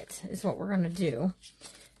pocket is what we're going to do.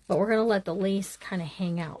 But we're going to let the lace kind of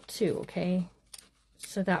hang out too, okay?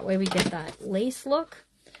 So that way we get that lace look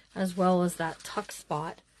as well as that tuck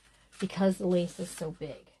spot because the lace is so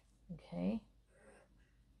big, okay?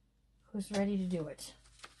 Who's ready to do it?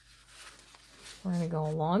 We're going to go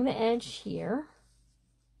along the edge here.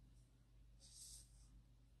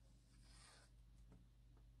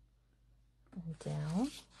 And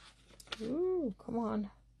down. Ooh, come on.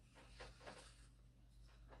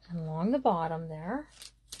 And along the bottom there.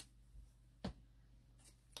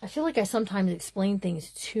 I feel like I sometimes explain things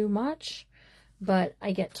too much, but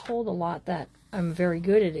I get told a lot that I'm very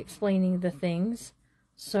good at explaining the things.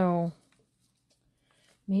 So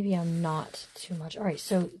Maybe I'm not too much. All right,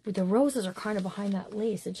 so the roses are kind of behind that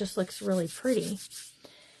lace. It just looks really pretty.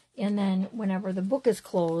 And then whenever the book is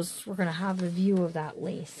closed, we're going to have the view of that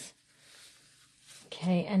lace.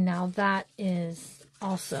 Okay, and now that is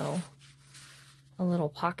also a little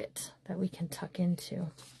pocket that we can tuck into.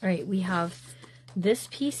 All right, we have this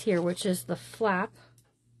piece here, which is the flap.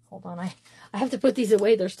 Hold on, I have to put these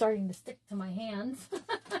away. They're starting to stick to my hands.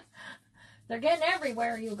 They're getting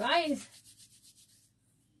everywhere, you guys.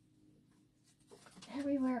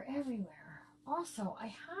 Everywhere, everywhere. Also, I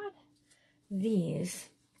had these.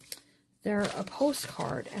 They're a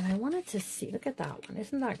postcard, and I wanted to see. Look at that one.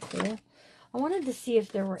 Isn't that cool? I wanted to see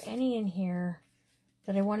if there were any in here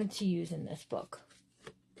that I wanted to use in this book.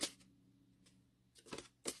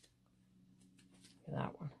 Look at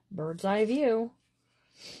that one. Bird's eye view.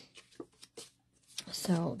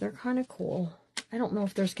 So they're kind of cool. I don't know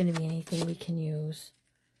if there's going to be anything we can use.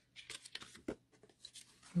 I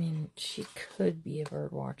mean, she could be a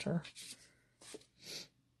bird watcher.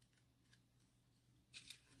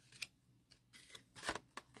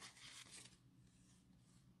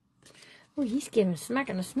 Oh, he's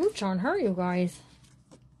smacking a smooch on her, you guys.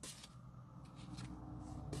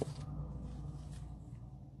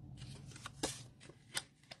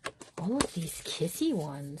 All of these kissy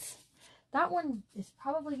ones. That one is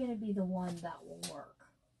probably going to be the one that will work.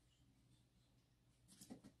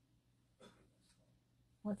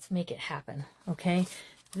 Let's make it happen, okay?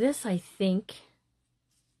 This, I think,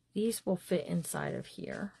 these will fit inside of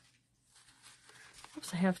here.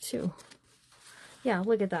 Oops, I have two. Yeah,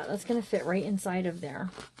 look at that. That's going to fit right inside of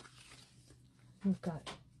there. We've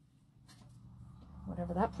got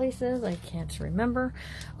whatever that place is. I can't remember.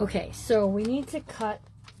 Okay, so we need to cut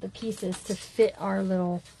the pieces to fit our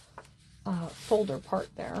little folder part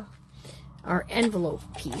there. Our envelope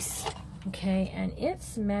piece. Okay, and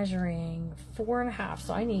it's measuring 4.5.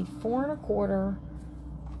 So I need 4.25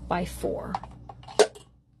 by 4.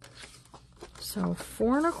 So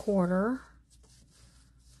 4.25.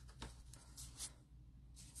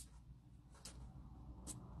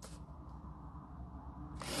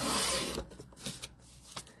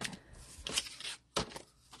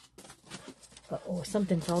 Uh-oh,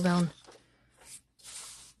 something fell down.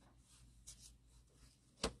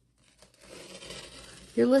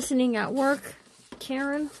 You're listening at work,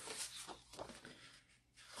 Karen?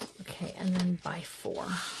 Okay, and then by 4.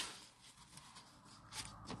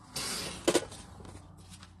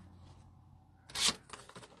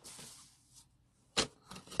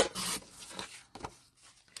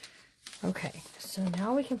 Okay, so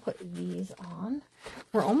now we can put these on.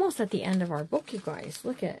 We're almost at the end of our book, you guys.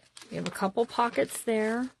 Look at, we have a couple pockets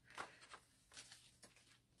there.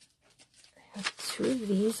 I have 2 of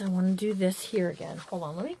these. I want to do this here again. Hold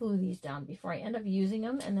on, let me glue these down before I end up using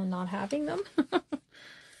them and then not having them.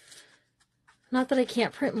 Not that I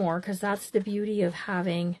can't print more, because that's the beauty of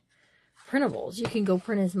having printables. You can go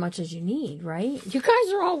print as much as you need, right? You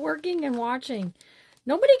guys are all working and watching.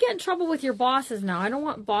 Nobody get in trouble with your bosses now. I don't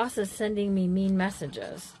want bosses sending me mean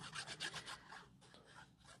messages.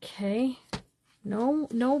 Okay.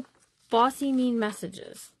 No bossy mean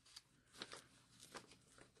messages.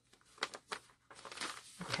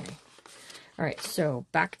 Okay. All right, so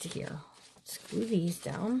back to here. Let's glue these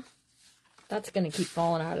down. That's going to keep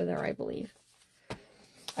falling out of there, I believe.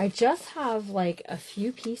 I just have like a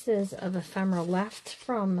few pieces of ephemera left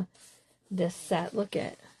from this set. Look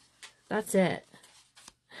at, that's it.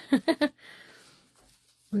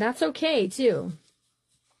 That's okay too.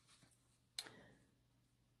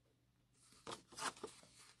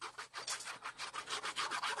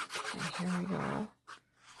 Okay, here we go.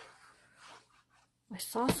 I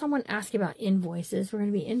saw someone ask about invoices. We're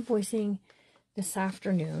going to be invoicing this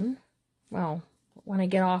afternoon. Well, when I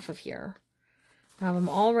get off of here. I have them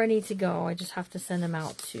all ready to go. I just have to send them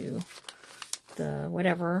out to the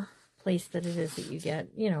whatever place that it is that you get,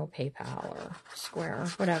 you know, PayPal or Square,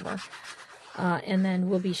 whatever. And then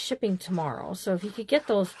we'll be shipping tomorrow. So if you could get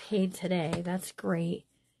those paid today, that's great.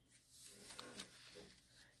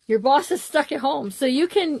 Your boss is stuck at home. So you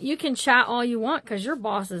can chat all you want because your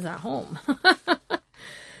boss is at home.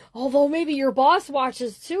 Although maybe your boss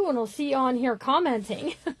watches too and will see you on here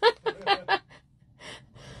commenting.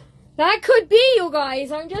 That could be, you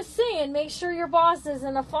guys. I'm just saying, make sure your boss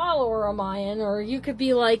isn't a follower of mine, or you could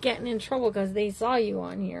be like getting in trouble because they saw you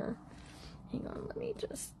on here. Hang on, let me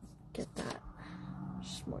just get that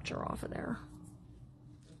smoocher off of there.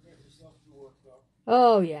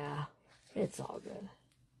 Oh, yeah. It's all good.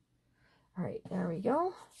 All right, there we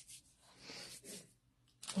go.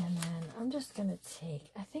 And then I'm just going to take,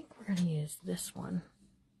 I think we're going to use this one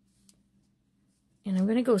And I'm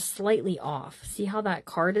going to go slightly off. See how that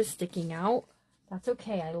card is sticking out? That's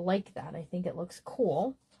okay. I like that. I think it looks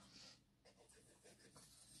cool.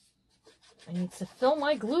 I need to fill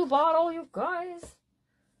my glue bottle, you guys.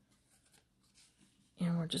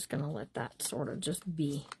 And we're just going to let that sort of just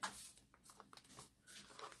be.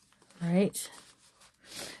 All right.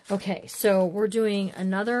 Okay, so we're doing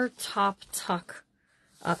another top tuck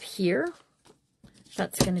up here.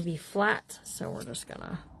 That's going to be flat, so we're just going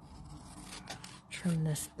to trim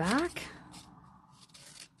this back.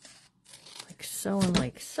 Like so and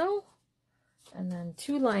like so. And then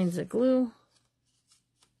 2 lines of glue.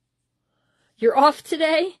 You're off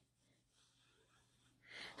today?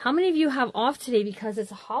 How many of you have off today because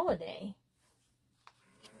it's a holiday?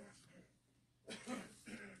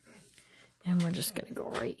 And we're just going to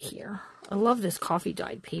go right here. I love this coffee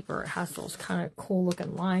dyed paper. It has those kind of cool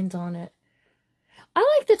looking lines on it.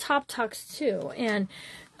 I like the top tucks too. And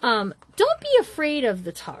don't be afraid of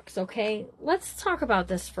the tucks, okay? Let's talk about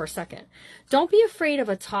this for a second. Don't be afraid of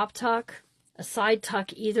a top tuck, a side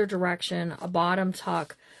tuck either direction, a bottom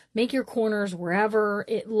tuck. Make your corners wherever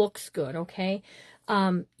it looks good, okay?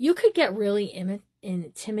 You could get really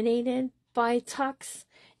intimidated by tucks.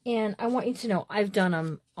 And I want you to know, I've done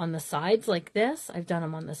them on the sides like this. I've done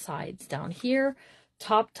them on the sides down here.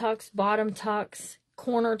 Top tucks, bottom tucks,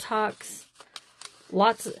 corner tucks.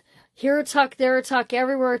 Lots of, here a tuck, there a tuck,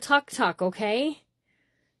 everywhere a tuck, okay?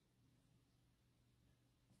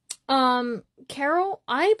 Carol,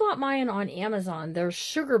 I bought mine on Amazon. They're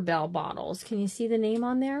Sugar Bell bottles. Can you see the name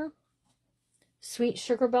on there? Sweet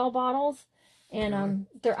Sugar Bell bottles. And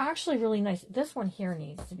they're actually really nice. This one here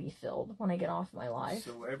needs to be filled when I get off my live.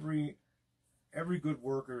 So every good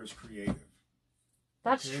worker is creative.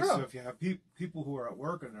 That's true. So if you have people who are at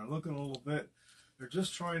work and they're looking a little bit, they're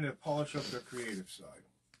just trying to polish up their creative side.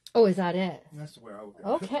 Oh, is that it? That's the way I look at it.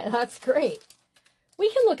 Okay, that's great. We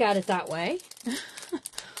can look at it that way.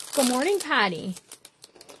 Good morning, Patty.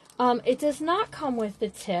 It does not come with the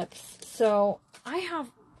tips, so I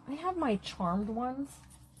have my charmed ones.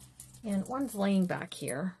 And one's laying back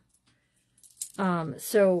here.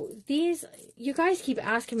 So these, you guys keep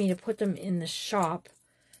asking me to put them in the shop.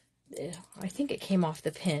 I think it came off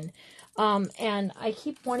the pin. And I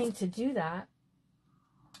keep wanting to do that.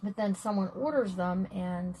 But then someone orders them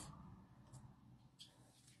and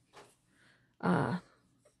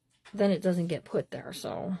then it doesn't get put there. So,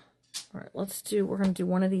 all right, we're going to do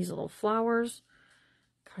one of these little flowers.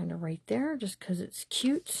 Kind of right there, just because it's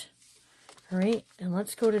cute. All right, and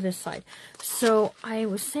let's go to this side. So I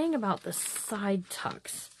was saying about the side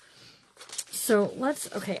tucks. So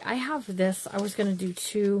okay, I have this. I was going to do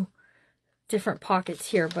 2 different pockets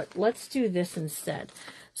here, but let's do this instead.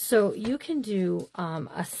 So you can do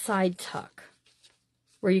a side tuck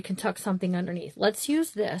where you can tuck something underneath. Let's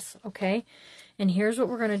use this, okay? And here's what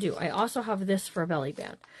we're going to do. I also have this for a belly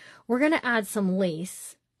band. We're going to add some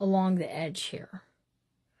lace along the edge here.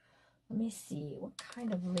 Let me see, what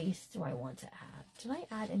kind of lace do I want to add? Did I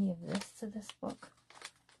add any of this to this book?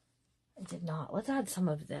 I did not. Let's add some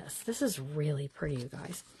of this. This is really pretty, you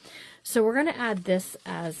guys. So we're going to add this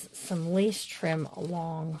as some lace trim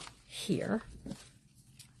along here.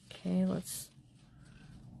 Okay, let's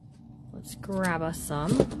grab us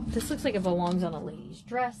some. This looks like it belongs on a lady's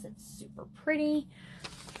dress. It's super pretty.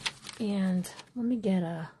 And let me get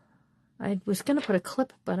I was going to put a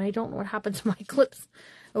clip, but I don't know what happened to my clips.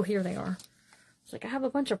 Oh, here they are. It's like I have a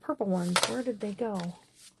bunch of purple ones. Where did they go?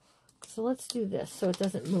 So let's do this so it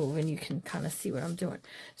doesn't move and you can kind of see what I'm doing.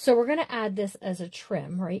 So we're going to add this as a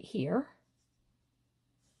trim right here.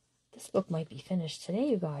 This book might be finished today,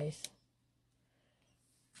 you guys.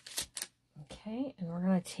 Okay, and we're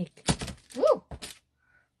going to take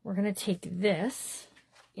this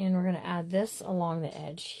and we're going to add this along the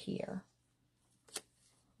edge here.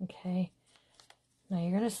 Okay. Now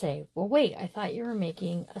you're going to say, well, wait, I thought you were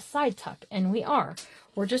making a side tuck. And we are.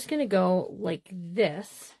 We're just going to go like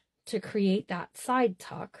this to create that side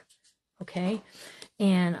tuck. Okay.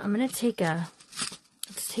 And I'm going to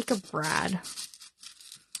let's take a brad.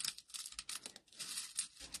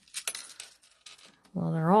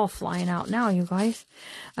 Well, they're all flying out now, you guys.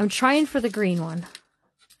 I'm trying for the green one.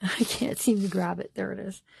 I can't seem to grab it. There it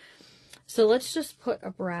is. So let's just put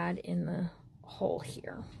a brad in the hole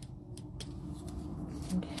here.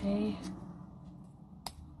 Okay.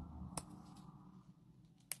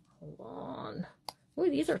 Hold on. Ooh,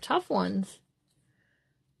 these are tough ones.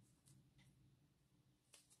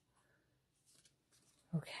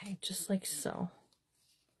 Okay, just like so.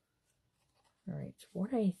 All right,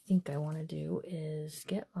 what I think I want to do is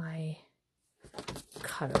get my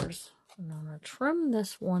cutters. And I'm going to trim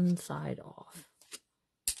this one side off.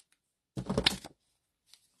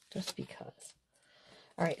 just because.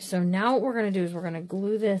 All right, so now what we're going to do is we're going to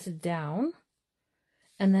glue this down,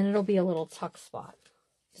 and then it'll be a little tuck spot.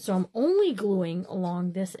 So I'm only gluing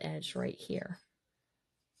along this edge right here.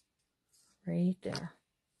 Right there.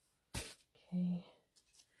 Okay.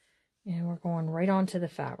 And we're going right onto the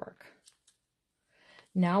fabric.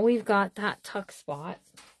 Now we've got that tuck spot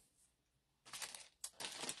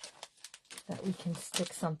that we can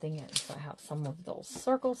stick something in. So I have some of those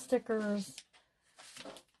circle stickers.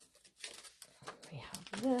 We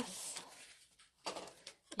have this.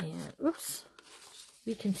 And oops.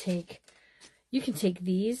 You can take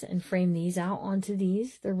these and frame these out onto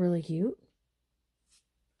these. They're really cute.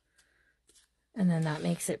 And then that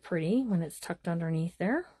makes it pretty when it's tucked underneath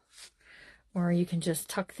there. Or you can just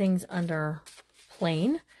tuck things under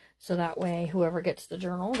plain. So that way, whoever gets the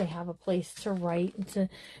journal, they have a place to write. And to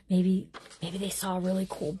maybe they saw a really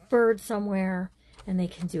cool bird somewhere and they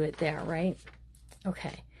can do it there, right?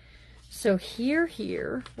 Okay. So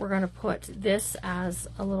here, we're going to put this as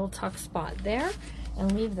a little tuck spot there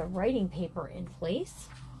and leave the writing paper in place.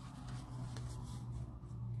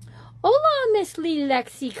 Hola, Miss Lee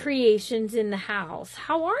Lexi Creations in the house.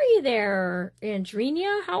 How are you there,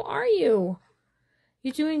 Andrina? How are you?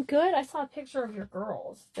 You doing good? I saw a picture of your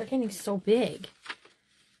girls. They're getting so big.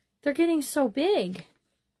 They're getting so big.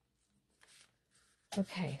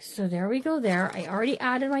 Okay, so there we go there. I already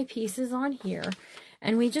added my pieces on here.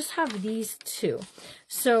 And we just have these two.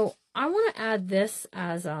 So I want to add this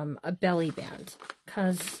as a belly band.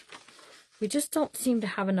 Because we just don't seem to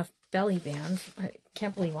have enough belly bands. I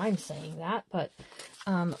can't believe I'm saying that. But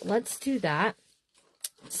let's do that.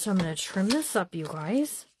 So I'm going to trim this up, you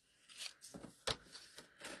guys.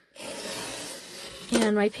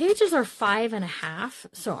 And my pages are 5.5,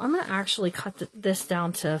 so I'm going to actually cut this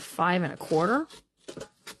down to 5 1/4.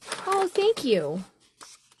 Oh, thank you.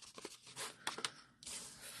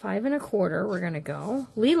 5 1/4, we're going to go.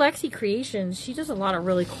 Lee Lexi Creations, she does a lot of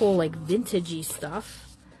really cool, like, vintagey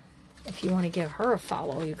stuff. If you want to give her a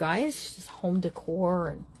follow, you guys. She does home decor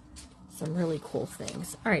and some really cool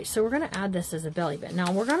things. All right, so we're going to add this as a belly band.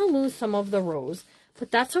 Now, we're going to lose some of the rows,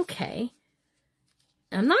 but that's okay.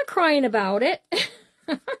 I'm not crying about it.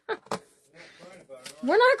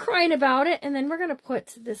 We're not crying about it. And then we're going to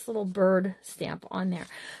put this little bird stamp on there.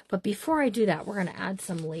 But before I do that, we're going to add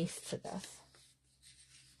some lace to this.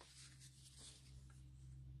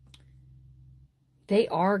 They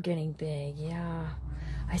are getting big, yeah.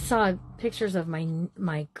 I saw pictures of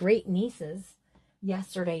my great nieces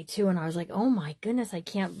yesterday too, and I was like, oh my goodness, I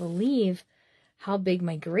can't believe how big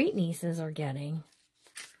my great nieces are getting.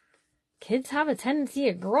 Kids have a tendency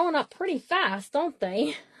of growing up pretty fast, don't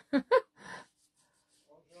they? I'm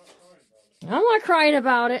not crying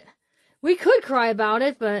about it. We could cry about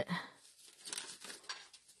it, but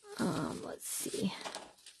let's see.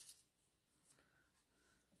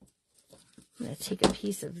 I'm going to take a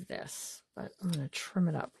piece of this, but I'm going to trim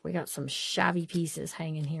it up. We got some shabby pieces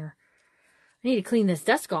hanging here. I need to clean this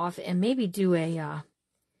desk off and maybe do a,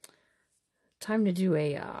 time to do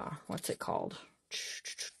a, what's it called?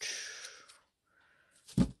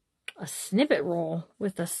 A snippet roll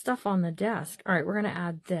with the stuff on the desk. All right, we're going to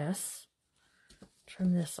add this.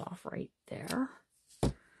 Trim this off right there.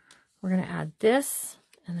 We're going to add this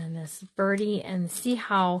and then this birdie and see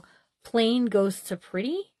how plain goes to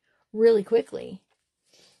pretty really quickly.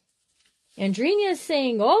 Andrina is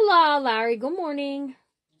saying, hola, Larry. Good morning.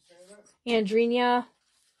 Andrina.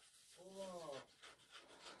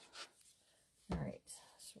 All right,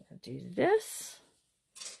 so we're going to do this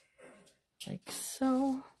like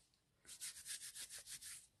so.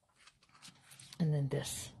 And then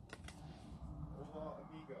this.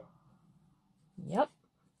 Yep.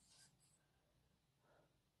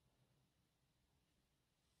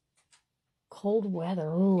 Cold weather.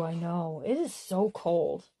 Ooh, I know. It is so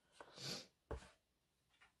cold.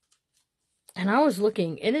 And I was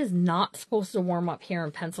looking. It is not supposed to warm up here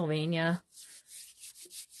in Pennsylvania.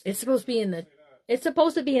 It's supposed to be in the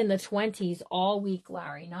 20s all week,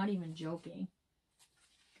 Larry. Not even joking.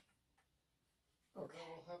 Okay.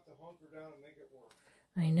 We'll have to hunker down and make it work.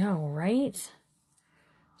 I know, right?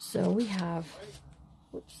 So we have,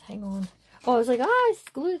 whoops, hang on. Oh, I was like, I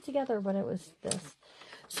glued it together, but it was this.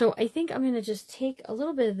 So I think I'm going to just take a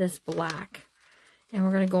little bit of this black and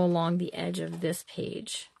we're going to go along the edge of this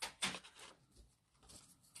page.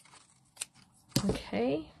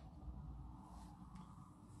 Okay.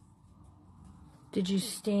 Did you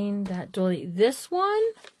stain that doily? This one?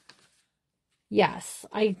 Yes,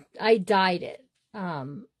 I dyed it.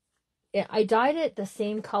 I dyed it the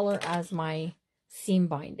same color as my seam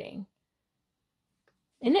binding.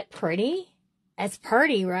 Isn't it pretty? It's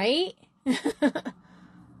pretty, right?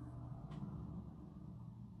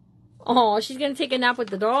 Oh, she's going to take a nap with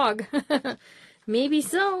the dog. Maybe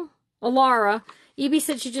so. Alara. Evie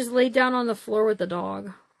said she just laid down on the floor with the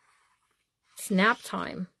dog. It's nap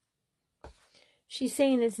time. She's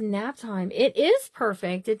saying it's nap time. It is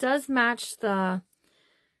perfect. It does match the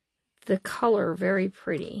color very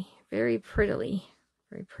pretty. Very prettily.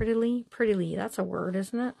 Very prettily. That's a word,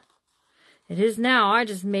 isn't it? It is now. I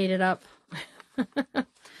just made it up.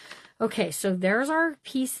 Okay, so there's our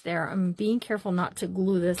piece there. I'm being careful not to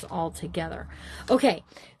glue this all together. Okay,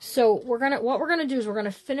 so what we're gonna do is we're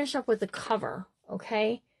gonna finish up with the cover.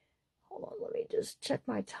 Okay, hold on, let me just check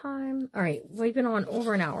my time. All right, we've been on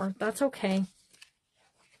over an hour. That's okay.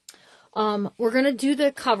 We're gonna do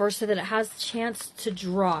the cover so that it has a chance to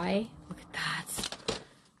dry. Look at that,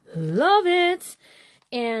 love it.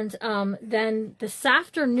 And then this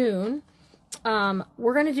afternoon,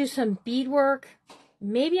 we're gonna do some beadwork.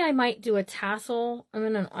 Maybe I might do a tassel. I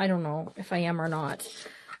don't know if I am or not.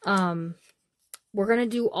 We're going to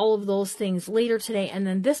do all of those things later today. And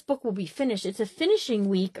then this book will be finished. It's a finishing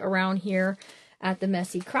week around here at the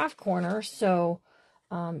Messy Craft Corner. So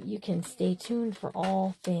you can stay tuned for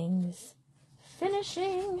all things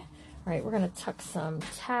finishing. All right, we're going to tuck some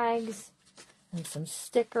tags and some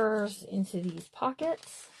stickers into these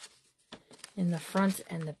pockets in the front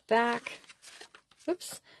and the back.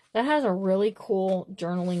 Oops. That has a really cool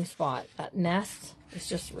journaling spot. That nest is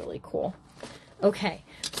just really cool. Okay,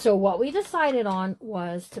 so what we decided on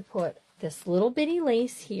was to put this little bitty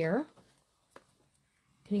lace here.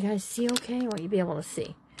 Can you guys see okay? Or you be able to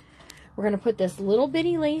see? We're going to put this little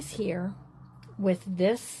bitty lace here with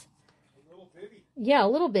this. A little bitty? Yeah, a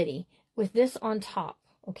little bitty. With this on top,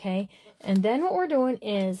 okay? And then what we're doing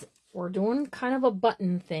is we're doing kind of a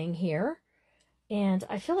button thing here. And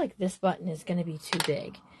I feel like this button is going to be too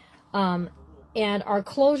big. And our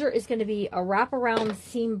closure is going to be a wraparound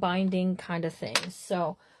seam binding kind of thing.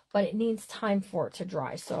 So, but it needs time for it to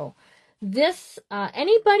dry. So this,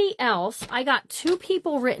 anybody else, I got 2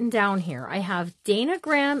 people written down here. I have Dana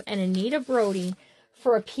Graham and Anita Brody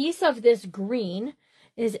for a piece of this green.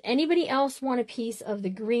 Does anybody else want a piece of the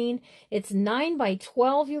green? It's 9 by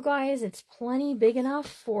 12, you guys. It's plenty big enough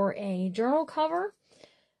for a journal cover.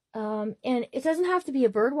 And it doesn't have to be a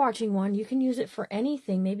bird watching one. You can use it for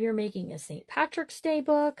anything. Maybe you're making a St. Patrick's Day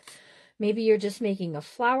book. Maybe you're just making a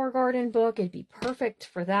flower garden book. It'd be perfect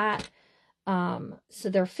for that. So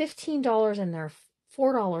they're $15 and they're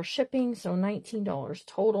 $4 shipping. So $19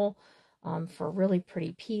 total, for a really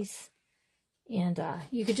pretty piece. And,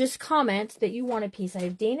 you could just comment that you want a piece. I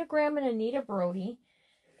have Dana Graham and Anita Brody.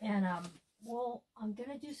 And, well, I'm going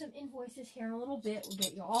to do some invoices here in a little bit. We'll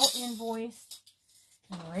get you all invoiced.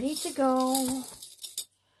 I'm ready to go.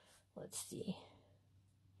 Let's see.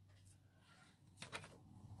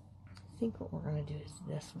 I think what we're going to do is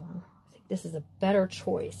this one. I think this is a better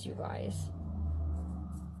choice, you guys.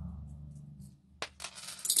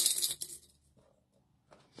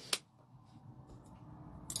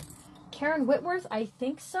 Karen Whitworth, I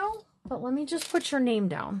think so. But let me just put your name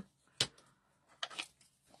down.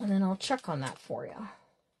 And then I'll check on that for you.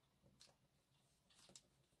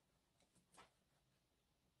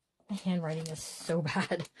 My handwriting is so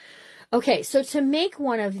bad. Okay, so to make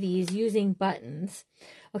one of these using buttons,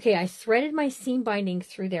 okay, I threaded my seam binding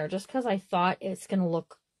through there just because I thought it's going to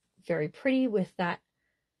look very pretty with that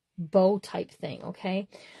bow type thing, okay?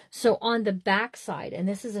 So on the back side, and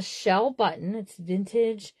this is a shell button, it's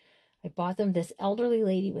vintage. I bought them. This elderly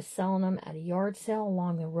lady was selling them at a yard sale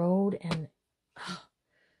along the road, and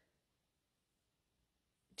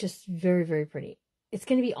just very, very pretty. It's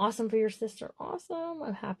going to be awesome for your sister. Awesome.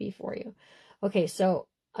 I'm happy for you. Okay, so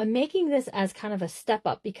I'm making this as kind of a step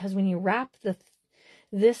up because when you wrap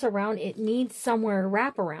this around, it needs somewhere to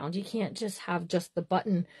wrap around. You can't just have just the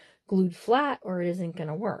button glued flat or it isn't going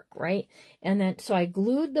to work, right? And then, so I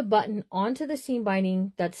glued the button onto the seam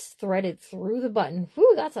binding that's threaded through the button.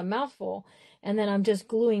 Whew, that's a mouthful. And then I'm just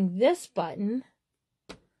gluing this button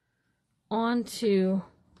onto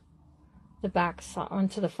the back side,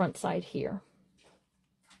 onto the front side here.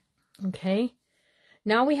 Okay,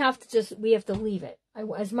 now we have to leave it.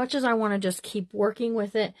 As much as I want to just keep working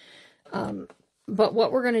with it, but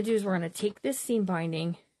what we're going to do is we're going to take this seam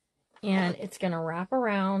binding and it's going to wrap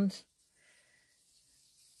around.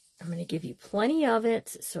 I'm going to give you plenty of it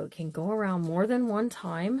so it can go around more than one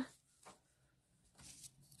time.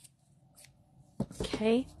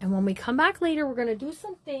 Okay, and when we come back later, we're going to do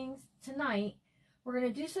some things tonight. We're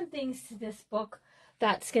going to do some things to this book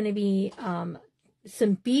that's going to be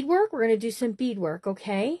some beadwork. We're going to do some beadwork,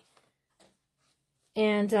 okay?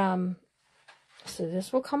 And so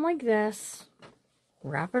this will come like this.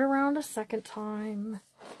 Wrap it around a second time.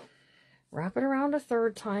 Wrap it around a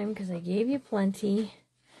third time because I gave you plenty.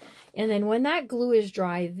 And then when that glue is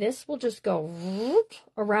dry, this will just go whoop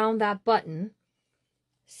around that button.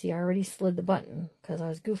 See, I already slid the button because I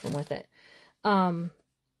was goofing with it.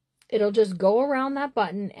 It'll just go around that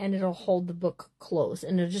button and it'll hold the book closed.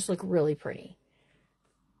 And it'll just look really pretty.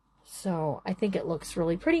 So I think it looks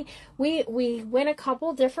really pretty. We went a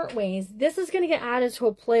couple different ways. This is going to get added to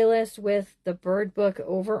a playlist with the bird book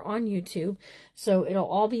over on YouTube. So it'll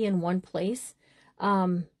all be in one place.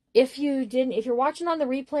 If you're watching on the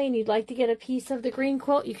replay and you'd like to get a piece of the green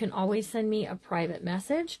quilt, you can always send me a private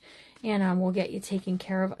message and we'll get you taken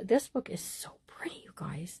care of. This book is so pretty, you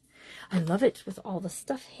guys. I love it with all the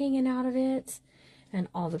stuff hanging out of it and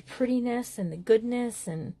all the prettiness and the goodness.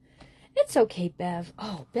 And it's okay, Bev.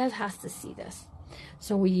 Oh, Bev has to see this.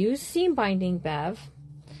 So we use seam binding, Bev.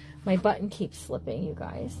 My button keeps slipping, you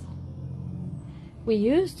guys. We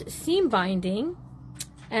used seam binding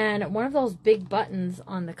and one of those big buttons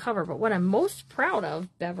on the cover. But what I'm most proud of,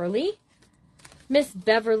 Miss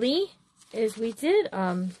Beverly, is we did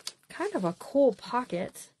kind of a cool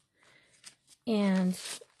pocket. And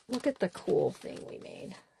look at the cool thing we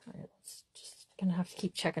made. It's just gonna have to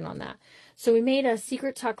keep checking on that. So we made a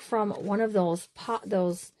secret tuck from one of those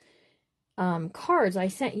cards. I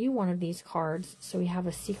sent you one of these cards, so we have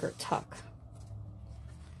a secret tuck.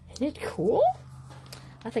 Isn't it cool?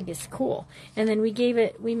 I think it's cool. And then we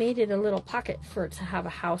made it a little pocket for it to have a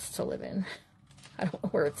house to live in. I don't know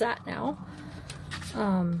where it's at now.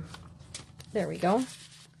 There we go.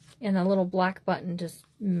 And a little black button just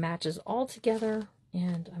matches all together.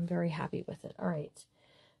 And I'm very happy with it. All right.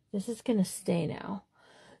 This is going to stay now.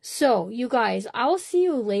 So, you guys, I'll see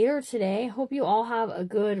you later today. Hope you all have a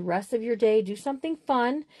good rest of your day. Do something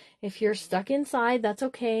fun. If you're stuck inside, that's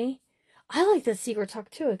okay. I like the secret tuck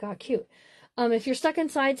too. It got cute. If you're stuck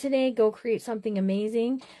inside today, go create something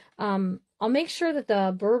amazing. I'll make sure that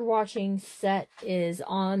the bird watching set is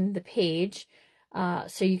on the page.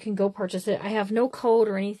 So you can go purchase it. I have no code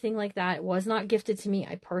or anything like that. It was not gifted to me.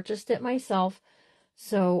 I purchased it myself.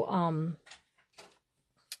 So,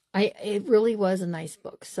 it really was a nice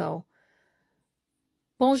book. So,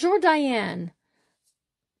 bonjour, Diane.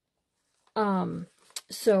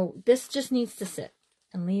 So this just needs to sit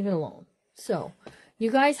and leave it alone. So, you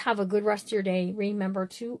guys have a good rest of your day. Remember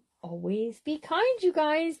to always be kind, you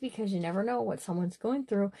guys, because you never know what someone's going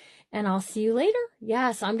through. And I'll see you later.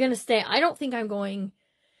 Yes, I'm going to stay. I don't think I'm going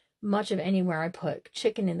much of anywhere. I put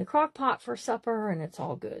chicken in the crock pot for supper and it's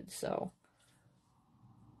all good. So,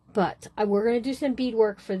 but we're going to do some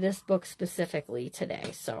beadwork for this book specifically today.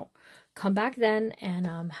 So come back then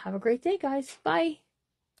and have a great day, guys. Bye.